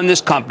person to run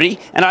this company,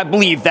 and I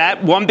believe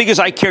that. One, because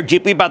I care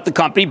deeply about the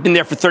company, been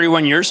there for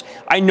 31 years.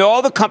 I know how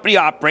the company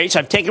operates.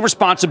 I've taken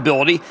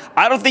responsibility.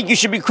 I don't think you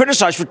should be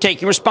criticized for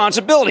taking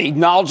responsibility,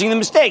 acknowledging the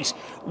mistakes.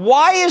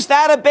 Why is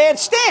that a bad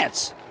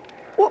stance?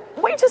 Well,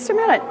 wait just a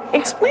minute.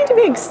 Explain to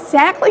me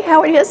exactly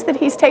how it is that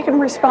he's taken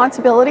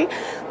responsibility.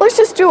 Let's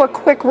just do a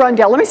quick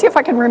rundown. Let me see if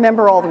I can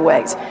remember all the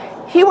ways.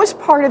 He was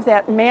part of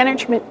that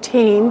management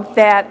team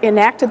that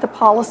enacted the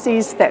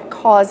policies that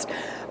caused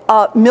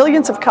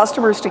millions of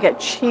customers to get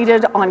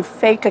cheated on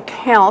fake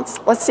accounts.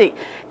 Let's see.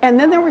 And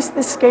then there was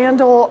the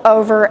scandal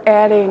over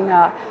adding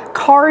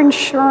car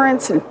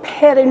insurance and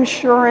pet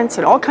insurance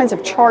and all kinds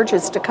of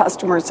charges to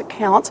customers'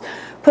 accounts,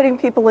 putting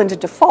people into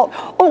default.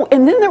 Oh,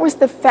 and then there was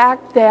the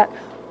fact that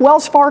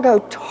Wells Fargo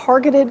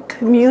targeted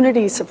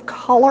communities of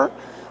color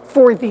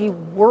for the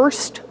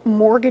worst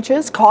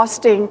mortgages,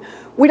 costing,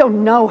 we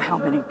don't know how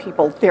many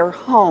people their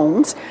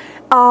homes.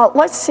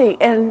 Let's see,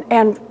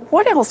 and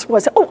what else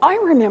was it? Oh, I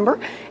remember.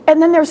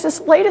 And then there's this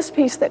latest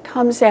piece that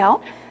comes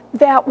out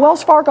that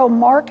Wells Fargo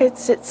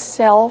markets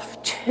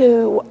itself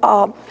to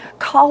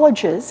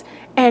colleges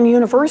and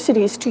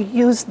universities to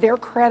use their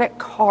credit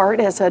card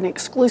as an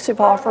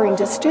exclusive offering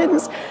to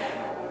students.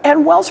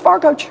 And Wells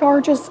Fargo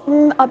charges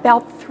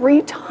about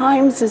 3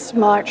 times as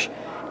much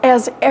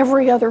as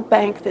every other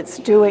bank that's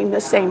doing the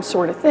same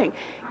sort of thing.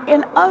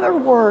 In other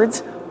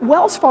words,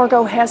 Wells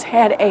Fargo has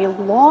had a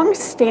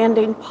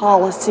long-standing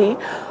policy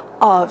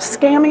of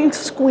scamming,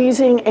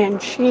 squeezing,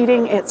 and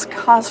cheating its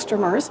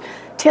customers.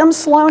 Tim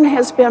Sloan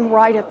has been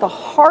right at the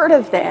heart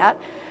of that,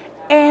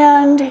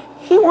 and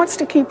he wants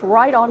to keep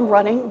right on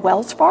running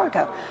Wells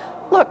Fargo.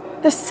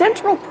 Look, the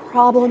central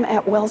problem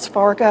at Wells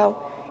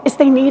Fargo is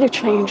they need a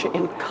change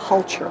in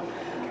culture.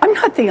 I'm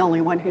not the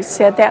only one who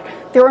said that.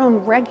 Their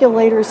own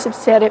regulators have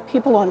said it.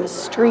 People on the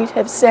street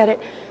have said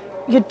it.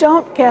 You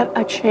don't get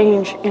a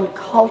change in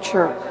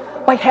culture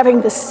by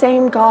having the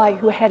same guy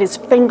who had his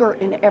finger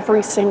in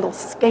every single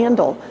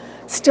scandal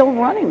still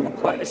running the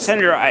place.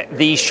 Senator,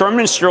 the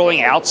Sherman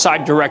Sterling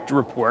outside director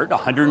report,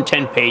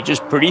 110 pages,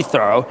 pretty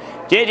thorough,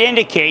 did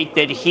indicate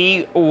that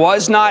he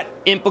was not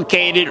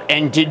implicated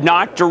and did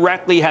not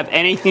directly have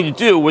anything to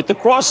do with the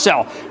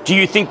cross-sell. Do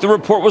you think the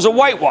report was a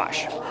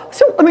whitewash?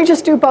 So let me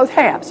just do both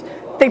halves.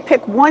 They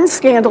pick one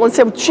scandal and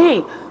say, well,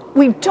 gee,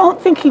 we don't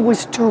think he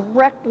was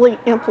directly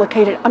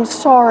implicated. I'm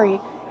sorry,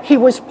 he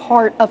was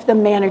part of the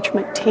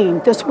management team.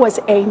 This was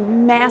a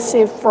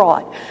massive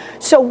fraud.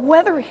 So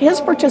whether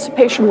his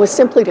participation was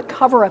simply to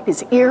cover up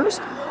his ears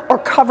or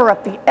cover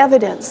up the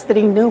evidence that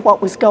he knew what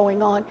was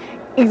going on,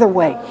 either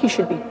way, he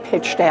should be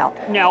pitched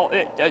out. Now,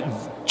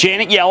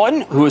 Janet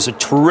Yellen, who is a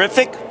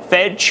terrific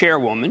Fed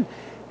chairwoman,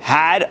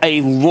 had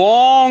a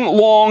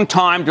long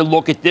time to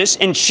look at this,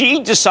 and she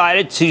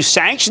decided to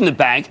sanction the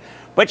bank,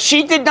 but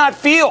she did not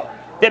feel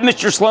that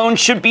Mr. Sloan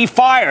should be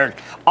fired.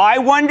 I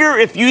wonder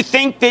if you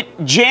think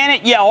that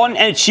Janet Yellen,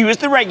 and she was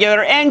the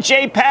regulator, and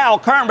Jay Powell,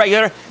 current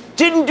regulator,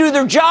 didn't do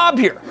their job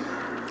here.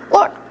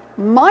 Look,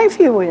 my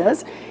view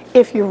is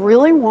if you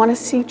really want to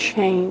see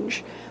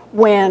change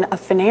when a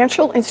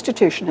financial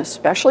institution,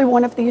 especially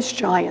one of these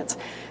giants,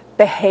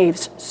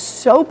 behaves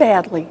so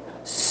badly,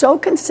 so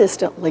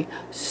consistently,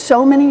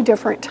 so many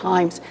different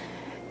times,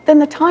 then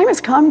the time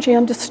has come,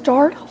 Jim, to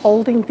start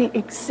holding the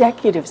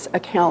executives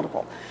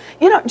accountable.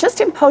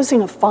 just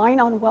imposing a fine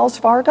on Wells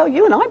Fargo,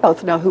 you and I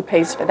both know who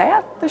pays for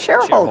that, the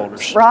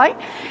shareholders, right?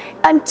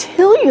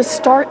 Until you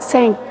start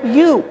saying,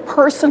 you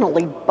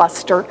personally,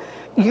 Buster,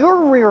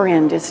 your rear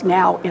end is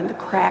now in the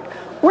crack,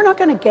 we're not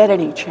going to get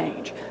any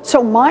change.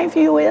 So my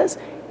view is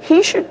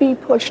he should be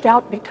pushed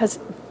out, because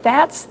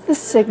that's the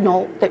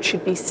signal that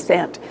should be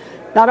sent,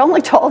 not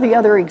only to all the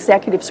other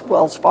executives of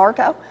Wells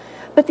Fargo,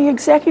 but the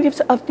executives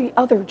of the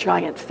other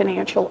giant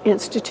financial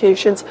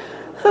institutions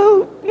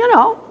who,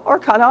 are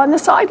kind of on the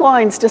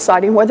sidelines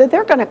deciding whether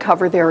they're going to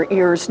cover their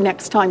ears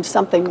next time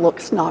something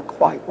looks not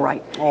quite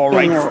right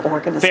in their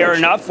organization. Fair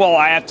enough. Well,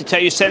 I have to tell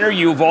you, Senator,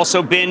 you've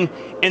also been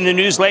in the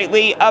news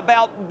lately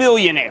about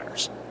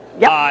billionaires.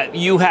 Yep.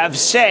 You have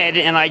said,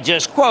 and I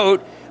just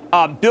quote,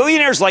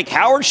 billionaires like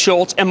Howard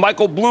Schultz and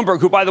Michael Bloomberg,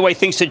 who, by the way,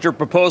 thinks that your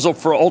proposal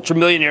for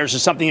ultra-millionaires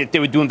is something that they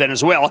would do in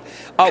Venezuela,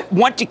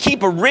 want to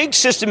keep a rigged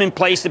system in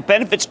place that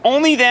benefits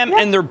only them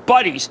and their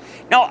buddies.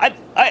 Now,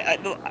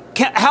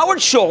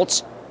 Howard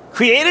Schultz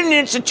created an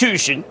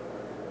institution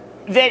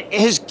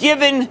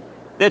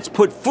that's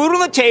put food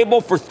on the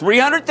table for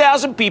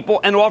 300,000 people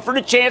and offered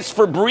a chance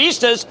for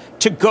baristas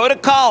to go to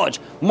college.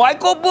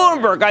 Michael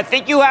Bloomberg, I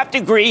think you have to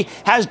agree,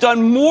 has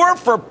done more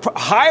for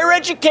higher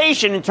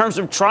education in terms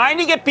of trying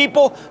to get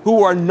people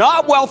who are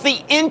not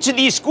wealthy into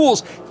these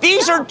schools.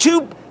 These are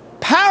two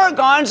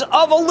paragons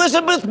of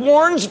Elizabeth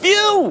Warren's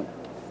view.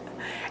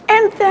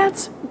 And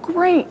that's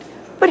great.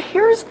 But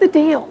here's the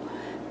deal.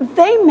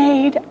 They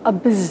made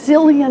 $1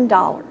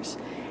 bazillion.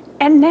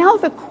 And now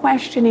the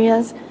question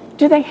is,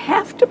 do they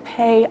have to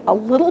pay a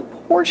little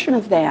portion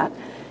of that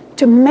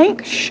to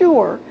make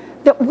sure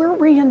that we're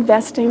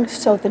reinvesting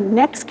so the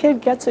next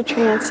kid gets a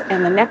chance,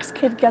 and the next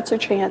kid gets a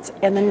chance,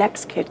 and the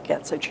next kid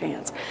gets a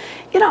chance?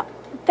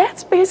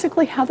 That's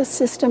basically how the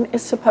system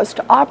is supposed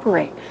to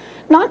operate.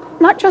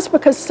 Not just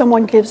because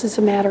someone gives as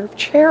a matter of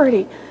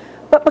charity,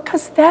 but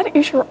because that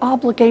is your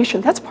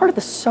obligation. That's part of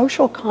the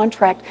social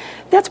contract.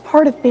 That's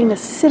part of being a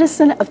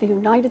citizen of the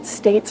United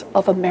States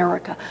of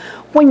America.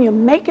 When you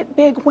make it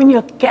big, when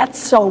you get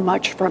so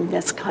much from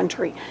this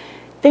country,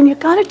 then you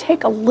got to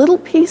take a little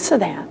piece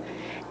of that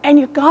and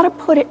you got to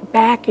put it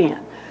back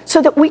in so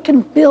that we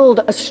can build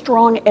a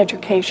strong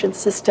education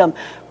system,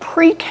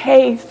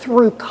 pre-K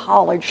through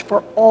college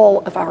for all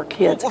of our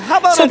kids,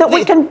 so that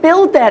we can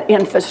build that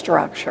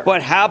infrastructure.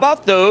 But how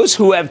about those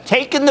who have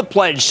taken the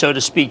pledge, so to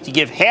speak, to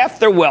give half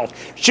their wealth?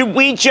 Should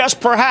we just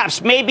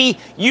perhaps, maybe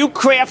you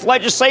craft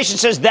legislation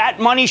says that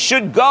money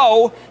should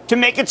go to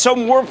make it so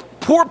more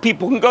poor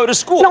people can go to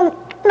school? No,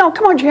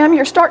 come on, Jim,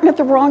 you're starting at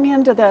the wrong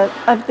end of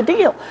the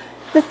deal.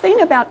 The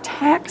thing about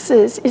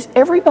taxes is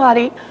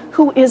everybody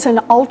who is an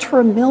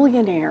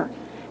ultra-millionaire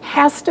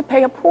has to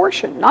pay a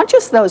portion, not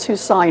just those who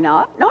sign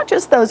up, not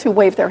just those who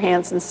wave their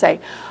hands and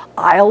say,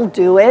 I'll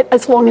do it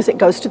as long as it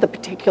goes to the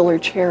particular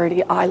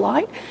charity I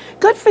like.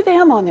 Good for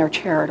them on their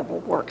charitable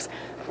works.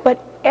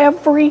 But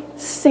every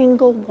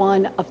single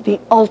one of the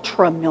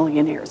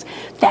ultra-millionaires,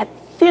 that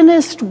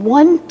thinnest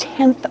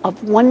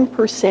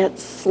 0.1%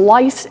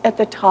 slice at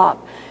the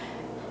top,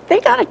 they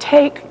got to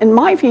take, in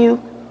my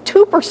view,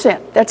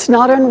 2%, that's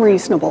not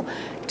unreasonable,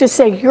 to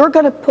say you're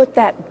going to put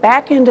that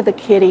back into the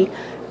kitty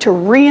to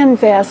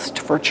reinvest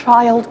for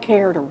child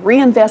care, to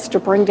reinvest to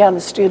bring down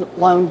the student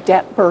loan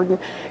debt burden,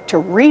 to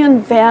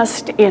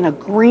reinvest in a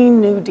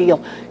Green New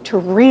Deal, to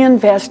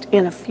reinvest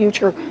in a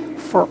future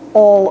for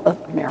all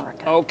of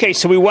America. Okay,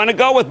 so we want to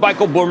go with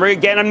Michael Bloomberg,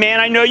 again, a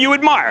man I know you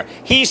admire.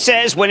 He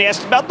says, when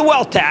asked about the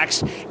wealth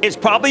tax, it's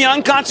probably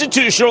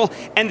unconstitutional,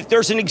 and that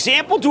there's an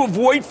example to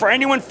avoid for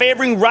anyone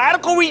favoring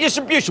radical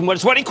redistribution. What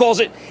is what he calls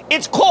it?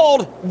 It's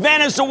called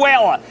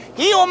Venezuela.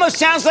 He almost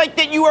sounds like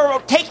that you are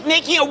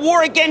making a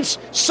war against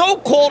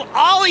so-called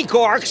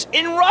oligarchs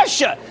in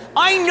Russia.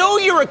 I know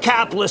you're a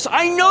capitalist.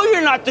 I know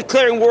you're not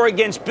declaring war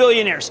against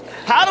billionaires.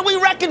 How do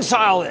we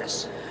reconcile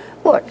this?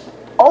 Look,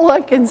 all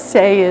I can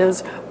say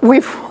is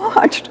we've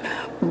watched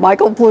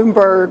Michael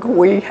Bloomberg,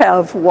 we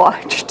have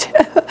watched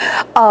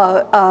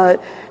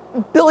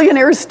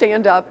billionaires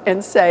stand up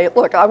and say,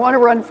 look, I want to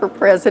run for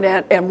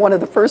president, and one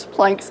of the first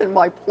planks in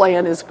my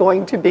plan is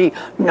going to be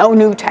no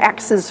new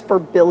taxes for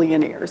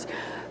billionaires.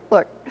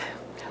 Look,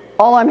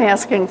 all I'm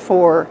asking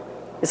for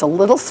is a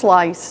little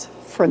slice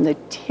from the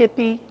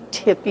tippy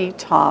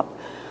top,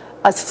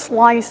 a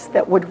slice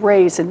that would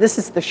raise, and this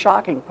is the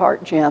shocking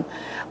part, Jim,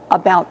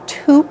 about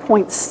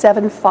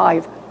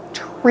 $2.75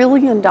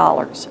 trillion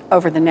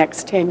over the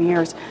next 10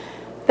 years.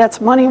 That's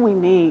money we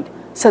need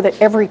so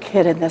that every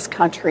kid in this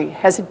country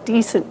has a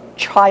decent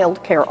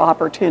child care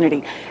opportunity,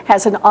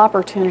 has an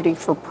opportunity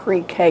for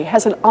pre-K,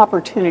 has an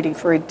opportunity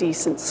for a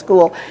decent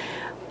school.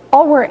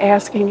 All we're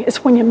asking is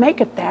when you make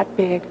it that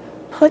big,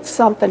 put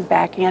something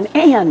back in,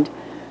 and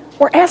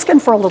we're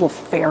asking for a little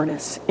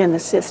fairness in the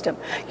system.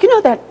 You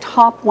know that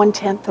top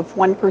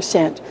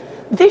 0.1%?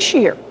 This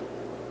year,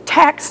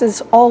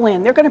 taxes all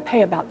in, they're going to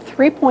pay about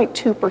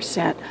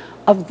 3.2%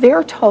 of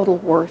their total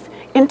worth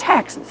in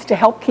taxes to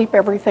help keep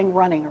everything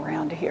running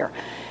around here.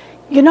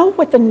 You know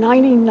what the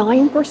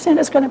 99%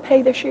 is going to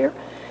pay this year?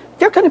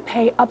 They're going to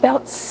pay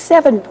about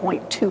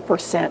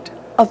 7.2%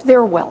 of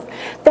their wealth.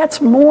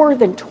 That's more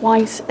than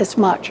twice as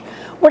much.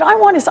 What I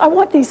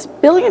want these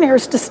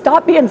billionaires to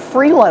stop being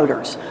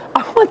freeloaders.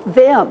 I want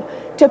them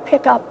to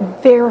pick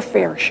up their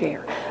fair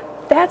share.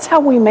 That's how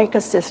we make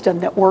a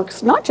system that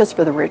works not just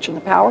for the rich and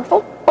the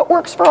powerful, but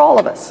works for all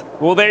of us.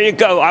 Well, there you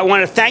go. I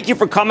want to thank you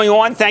for coming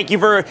on. Thank you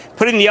for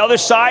putting the other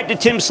side to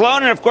Tim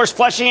Sloan and, of course,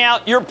 fleshing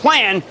out your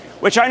plan,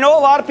 which I know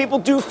a lot of people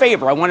do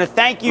favor. I want to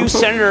thank you,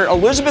 Senator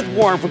Elizabeth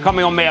Warren, for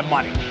coming on Mad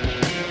Money.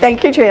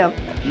 Thank you, Jim.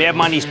 Mad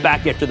Money's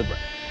back after the break.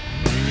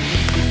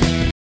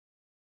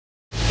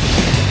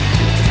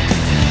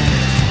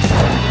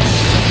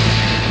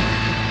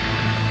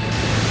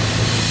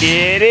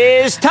 It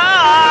is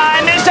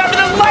time. It's time for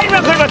the lightning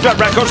round.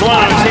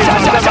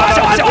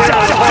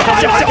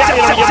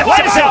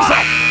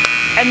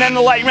 And then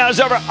the lightning round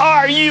is over.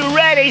 Are you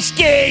ready,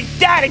 Ski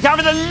Daddy? Time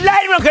for the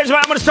lightning round.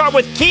 I'm going to start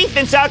with Keith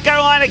in South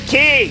Carolina.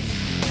 Keith.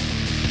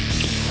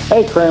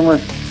 Hey,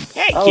 Cramer.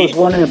 Hey, I Keith. was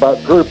wondering about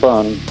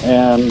Groupon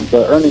and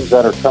the earnings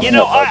that are coming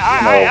up.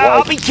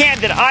 I'll be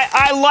candid.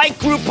 I like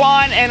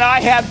Groupon, and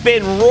I have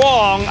been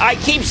wrong. I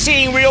keep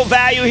seeing real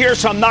value here,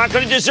 so I'm not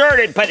going to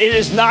desert it, but it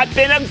has not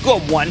been a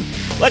good one.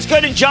 Let's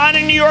go to John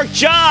in New York.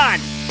 John.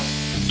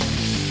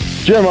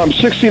 Jim, I'm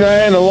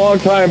 69, a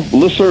long-time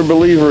listener and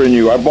believer in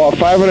you. I bought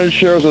 500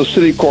 shares of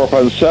Citicorp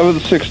on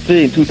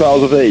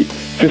 7/16/2008,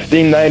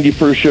 $15.90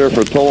 per share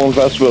for a total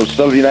investment of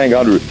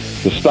 $7,900.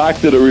 The stock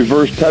did a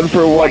reverse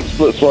 10-for-1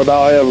 split, so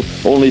now I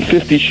have only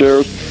 50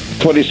 shares,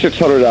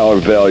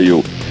 $2,600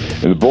 value.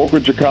 In the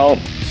brokerage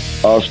account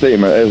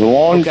statement, as a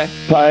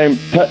long-time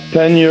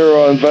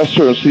 10-year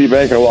investor in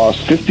Citibank, I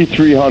lost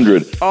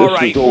 $5,300. All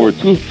This is over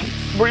two.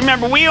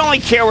 Remember, we only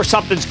care where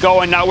something's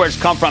going, not where it's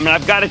come from. And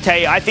I've got to tell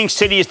you, I think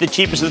Citi is the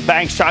cheapest of the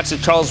bank stocks.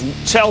 It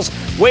sells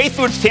way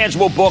through its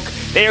tangible book.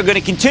 They are going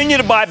to continue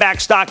to buy back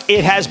stock.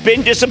 It has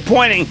been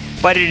disappointing,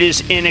 but it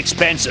is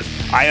inexpensive.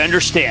 I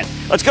understand.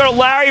 Let's go to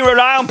Larry, Rhode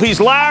Island, please.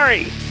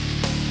 Larry.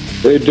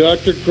 Hey,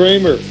 Dr.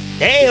 Cramer.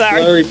 Hey,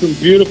 Larry. Larry from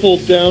beautiful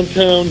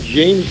downtown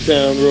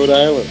Jamestown, Rhode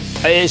Island.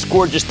 It's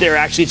gorgeous there,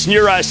 actually. It's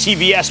near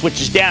CVS, which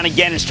is down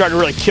again and starting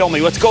to really kill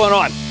me. What's going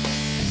on?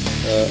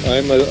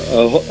 I'm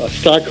a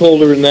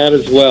stockholder in that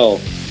as well.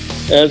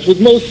 As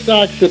with most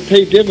stocks that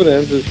pay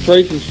dividends, as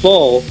prices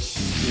fall,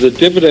 the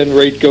dividend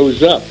rate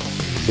goes up.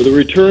 With a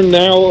return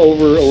now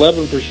over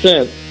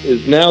 11%,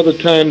 is now the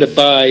time to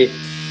buy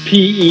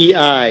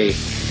PEI.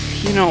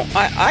 You know,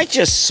 I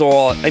just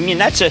saw,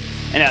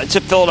 it's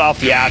a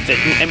Philadelphia outfit.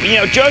 And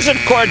Joseph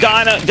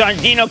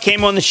Cordano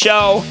came on the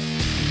show.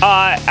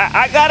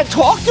 I got to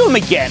talk to him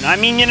again.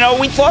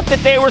 We thought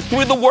that they were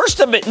through the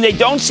worst of it, and they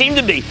don't seem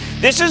to be.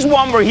 This is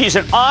one where he's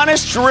an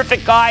honest,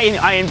 terrific guy, and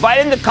I invite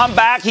him to come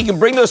back. He can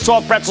bring those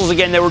salt pretzels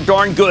again. They were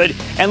darn good.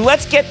 And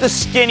let's get the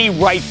skinny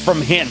right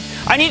from him.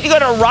 I need to go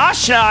to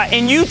Rashna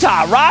in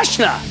Utah.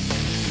 Rashna.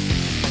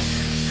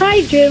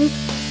 Hi, Jim.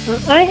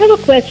 I have a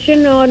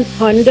question on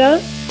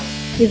Honda.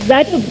 Is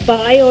that a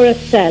buy or a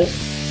sell?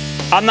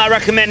 I'm not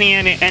recommending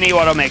any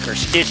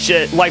automakers. It's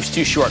just, life's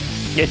too short.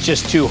 It's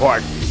just too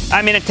hard.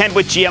 I'm in a tent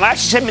with GM. I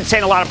actually have been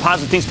saying a lot of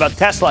positive things about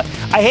Tesla.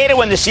 I hate it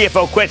when the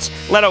CFO quits.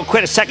 Leto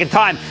quit a second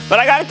time. But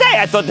I got to tell you,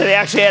 I thought that they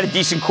actually had a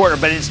decent quarter.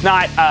 But it's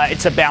not.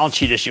 It's a balance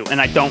sheet issue, and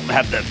I don't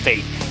have the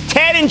faith.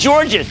 Ted in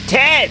Georgia.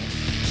 Ted.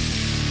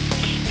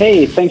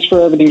 Hey, thanks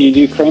for everything you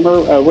do,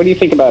 Cramer. What do you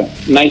think about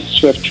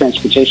Knight-Swift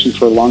Transportation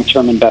for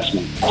long-term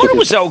investment? Quarter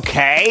was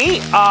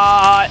okay.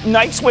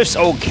 Knight-Swift's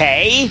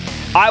okay.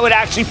 I would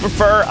actually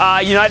prefer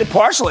United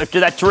Parcel after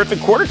that terrific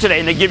quarter today,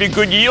 and they give you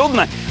good yield, and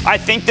I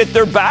think that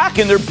they're back,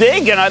 and they're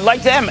big, and I'd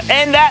like them.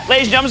 And that,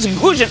 ladies and gentlemen, is the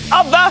conclusion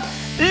of the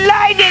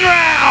Lightning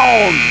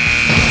Round.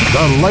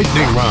 The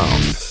Lightning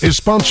Round is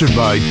sponsored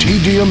by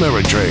TD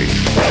Ameritrade.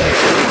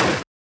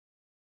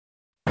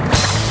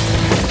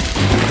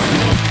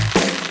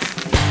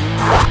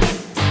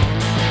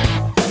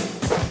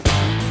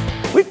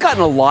 We've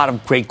gotten a lot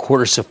of great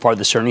quarters so far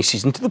this earnings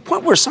season to the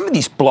point where some of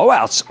these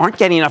blowouts aren't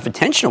getting enough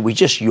attention, or we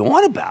just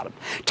yawn about them.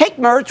 Take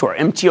Meritor,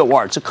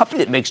 MTOR. It's a company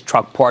that makes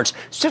truck parts,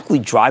 specifically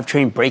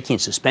drivetrain, braking,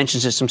 and suspension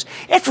systems.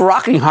 After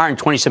rocketing higher in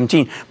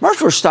 2017,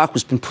 Meritor's stock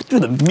was been put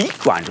through the meat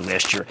grinder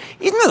last year,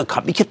 even though the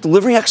company kept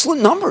delivering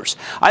excellent numbers.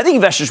 I think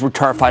investors were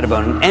terrified of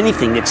owning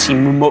anything that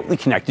seemed remotely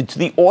connected to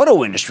the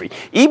auto industry,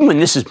 even when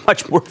this is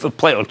much more of a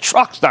play on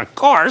trucks, not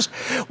cars.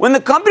 When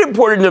the company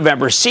reported in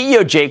November,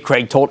 CEO Jay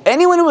Craig told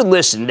anyone who would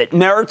listen that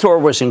Meritor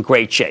was in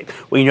great shape.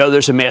 We know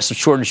there's a massive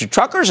shortage of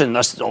truckers, and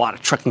thus a lot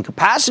of trucking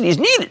capacity is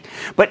needed.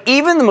 But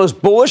even the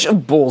most bullish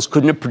of bulls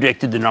couldn't have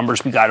predicted the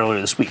numbers we got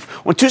earlier this week.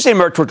 On Tuesday,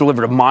 Meritor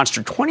delivered a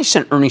monster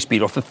 20-cent earnings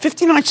beat off a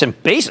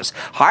 59-cent basis,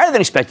 higher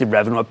than expected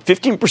revenue, up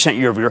 15%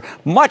 year over year,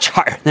 much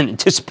higher than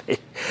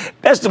anticipated.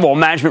 Best of all,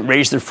 management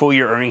raised their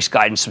full-year earnings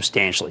guidance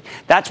substantially.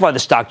 That's why the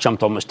stock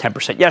jumped almost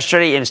 10%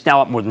 yesterday, and it's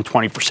now up more than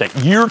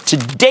 20% year to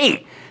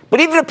date. But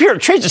even up here,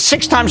 it trades at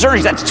 6 times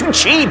earnings. That's too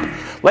cheap.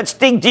 Let's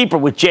dig deeper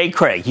with Jay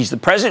Craig. He's the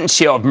president and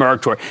CEO of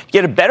Meritor.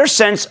 Get a better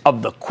sense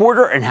of the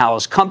quarter and how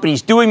his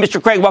company's doing.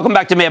 Mr. Craig, welcome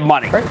back to Mad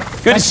Money. Great.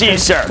 Good to see you,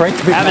 sir. Great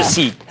to be Have back. a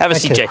seat. Have a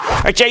seat, you. Jay.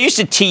 All right, Jay, I used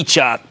to teach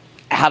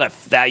how to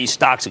value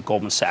stocks at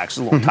Goldman Sachs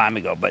a long time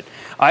ago. But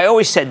I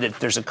always said that if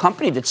there's a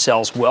company that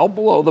sells well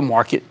below the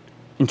market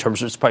in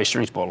terms of its price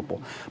earnings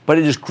multiple, but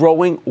it is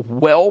growing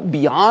well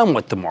beyond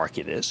what the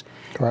market is.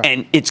 Correct.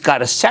 And it's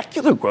got a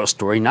secular growth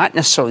story, not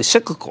necessarily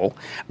cyclical,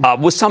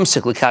 with some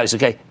cyclicalities.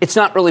 Okay, it's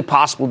not really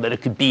possible that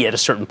it could be at a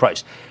certain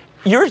price.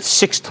 You're at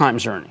 6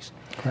 times earnings.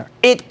 Correct.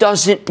 It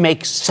doesn't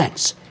make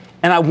sense.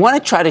 And I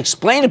want to try to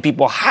explain to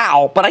people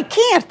how, but I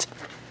can't.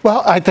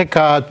 Well, I think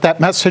that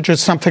message is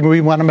something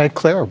we want to make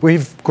clear.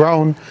 We've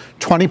grown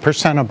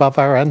 20% above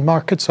our end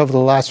markets over the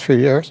last few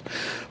years.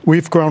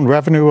 We've grown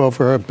revenue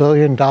over $1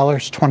 billion,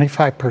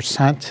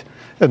 25%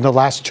 in the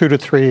last 2 to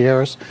 3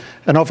 years.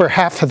 And over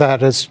half of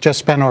that has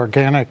just been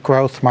organic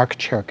growth, market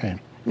share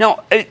gain.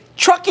 Now,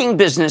 trucking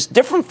business,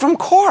 different from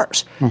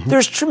cars. Mm-hmm.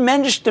 There's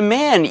tremendous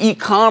demand,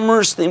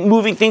 e-commerce,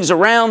 moving things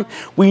around.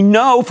 We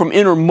know from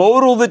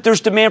intermodal that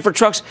there's demand for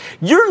trucks.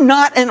 You're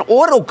not an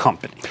auto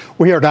company.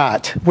 We are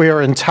not. We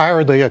are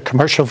entirely a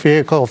commercial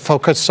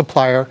vehicle-focused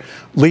supplier,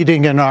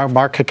 leading in our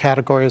market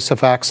categories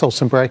of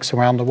axles and brakes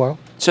around the world.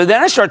 So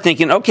then I start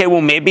thinking, okay, well,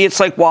 maybe it's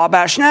like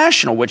Wabash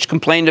National, which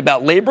complained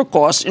about labor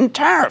costs and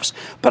tariffs.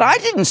 But I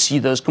didn't see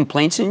those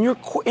complaints in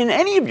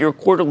any of your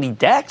quarterly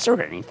decks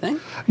or anything.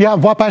 Yeah,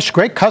 Wabash,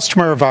 great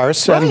customer of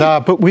ours.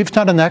 Right. But we've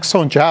done an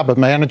excellent job of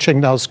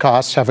managing those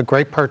costs, have a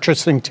great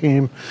purchasing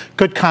team,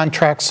 good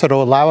contracts that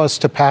will allow us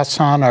to pass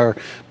on our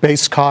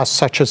base costs,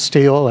 such as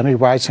steel, any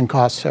rising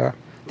costs there.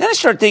 Then I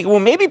start thinking, well,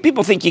 maybe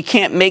people think you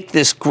can't make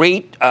this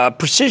great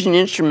precision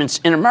instruments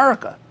in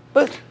America.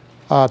 But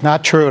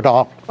not true at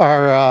all.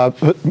 Our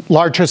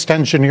largest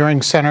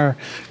engineering center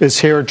is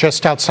here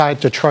just outside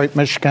Detroit,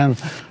 Michigan.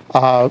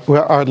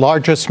 Our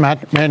largest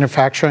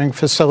manufacturing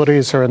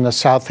facilities are in the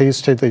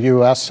southeast of the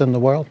U.S. and the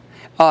world.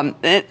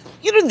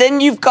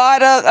 Then you've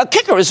got a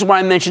kicker. This is why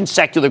I mentioned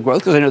secular growth,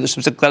 because I know there's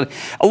some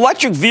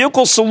electric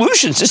vehicle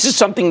solutions. This is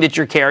something that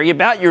you're caring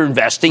about, you're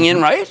investing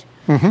in, right?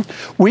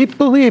 Mm-hmm. We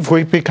believe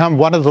we've become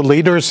one of the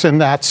leaders in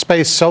that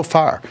space so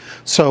far.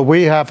 So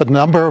we have a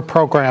number of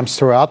programs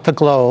throughout the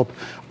globe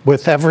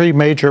with every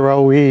major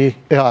OE,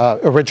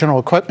 original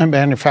equipment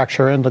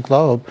manufacturer in the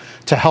globe,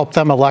 to help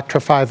them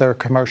electrify their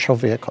commercial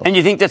vehicles. And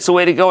you think that's the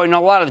way to go? I know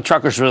a lot of the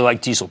truckers really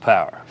like diesel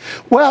power.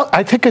 Well,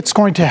 I think it's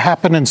going to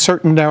happen in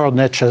certain narrow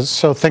niches.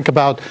 So think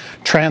about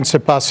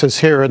transit buses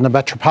here in the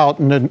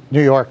metropolitan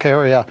New York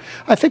area.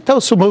 I think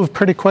those will move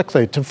pretty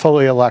quickly to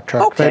fully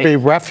electric, maybe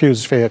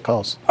refuse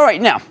vehicles. All right,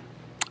 now,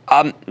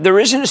 there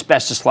is an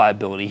asbestos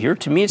liability here.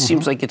 To me, it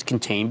seems like it's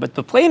contained, but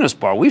the plaintiffs'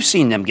 bar, we've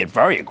seen them get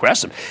very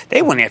aggressive.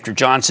 They went after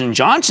Johnson &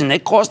 Johnson. They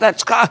caused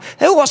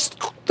they lost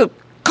the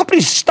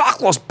company's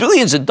stock lost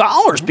billions of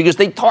dollars because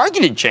they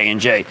targeted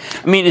J&J.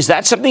 I mean, is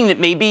that something that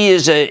maybe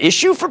is an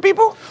issue for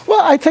people?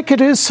 Well, I think it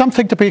is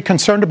something to be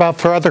concerned about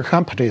for other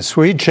companies.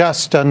 We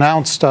just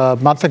announced a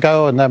month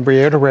ago and then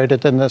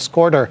reiterated in this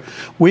quarter,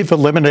 we've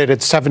eliminated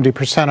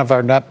 70% of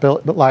our net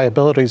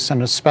liabilities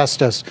in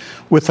asbestos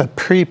with a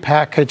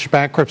prepackaged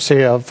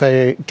bankruptcy of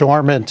a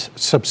dormant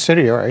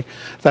subsidiary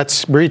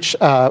that's received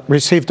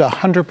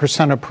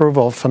 100%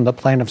 approval from the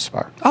plaintiffs'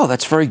 bar. Oh,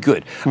 that's very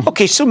good.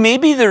 Okay, so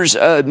maybe there's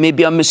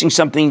maybe I'm missing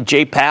something.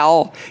 Jay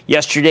Powell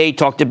yesterday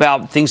talked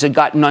about things had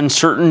gotten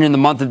uncertain in the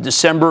month of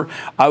December.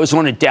 I was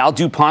on a Dow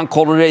DuPont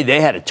call today. They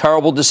had a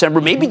terrible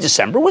December. Maybe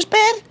December was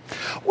bad?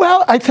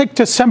 Well, I think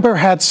December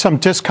had some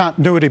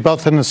discontinuity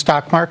both in the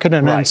stock market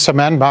and in some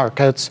end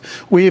markets.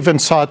 We even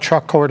saw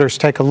truck orders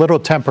take a little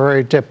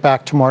temporary dip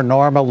back to more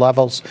normal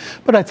levels.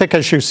 But I think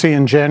as you see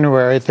in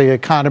January, the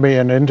economy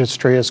and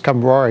industry has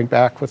come roaring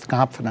back with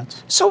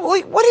confidence. So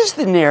what is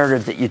the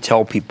narrative that you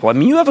tell people? I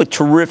mean, you have a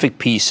terrific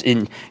piece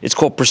it's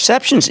called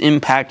Perceptions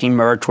Impacting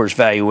Meritor's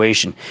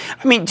Valuation.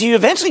 I mean, do you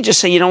eventually just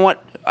say, you know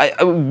what?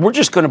 We're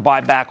just going to buy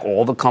back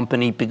all the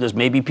company because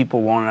maybe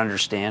people won't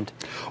understand?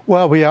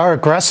 Well, we are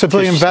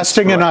aggressively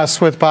investing in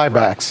us with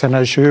buybacks. And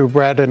as you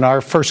read in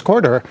our first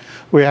quarter,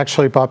 we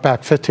actually bought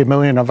back 50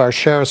 million of our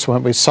shares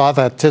when we saw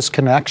that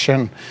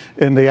disconnection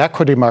in the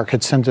equity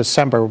markets in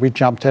December. We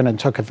jumped in and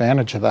took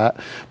advantage of that.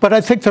 But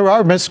I think there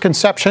are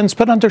misconceptions,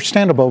 but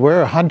understandable.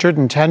 We're a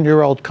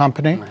 110-year-old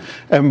company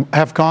and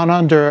have gone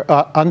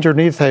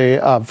underneath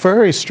a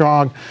very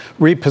strong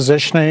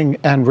repositioning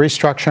and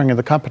restructuring of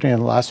the company in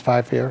the last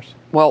 5 years.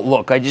 Well,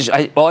 look,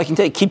 all I can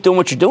tell you, keep doing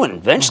what you're doing.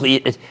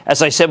 Eventually,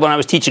 as I said when I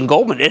was teaching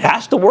Goldman, it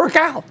has to work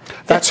out.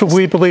 That's what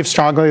we believe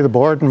strongly, the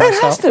board and myself.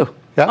 It has to.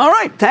 Yeah. All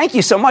right. Thank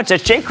you so much.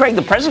 That's Jay Craig,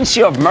 the president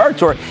and CEO of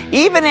Meritor.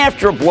 Even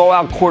after a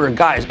blowout quarter,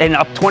 guys, and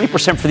up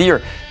 20% for the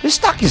year, this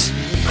stock is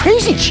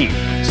crazy cheap.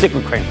 Stick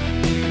with Cramer.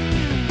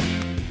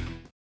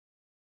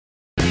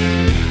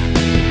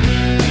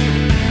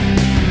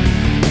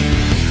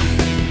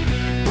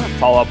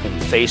 Follow up on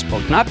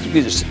Facebook, not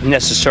because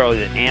necessarily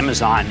that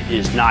Amazon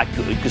is not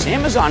good, because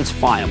Amazon's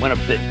fine, it went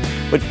up a bit,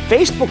 but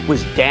Facebook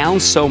was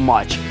down so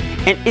much,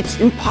 and it's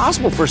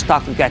impossible for a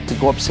stock like that to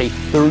go up, say,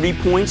 30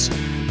 points,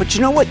 but you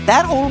know what,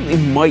 that only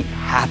might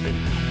happen.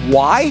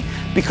 Why?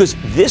 Because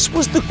this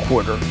was the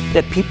quarter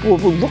that people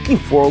were looking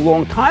for a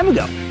long time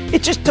ago.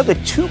 It just took a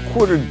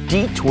 2-quarter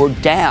detour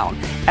down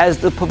as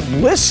the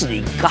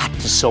publicity got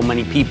to so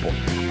many people.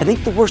 I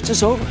think the worst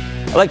is over.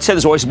 I like to say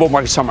there's always a bull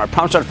market somewhere. I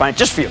promise I'll find it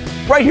just for you,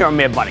 right here on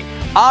Mad Money.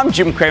 I'm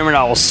Jim Cramer, and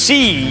I will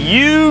see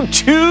you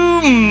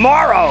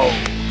tomorrow.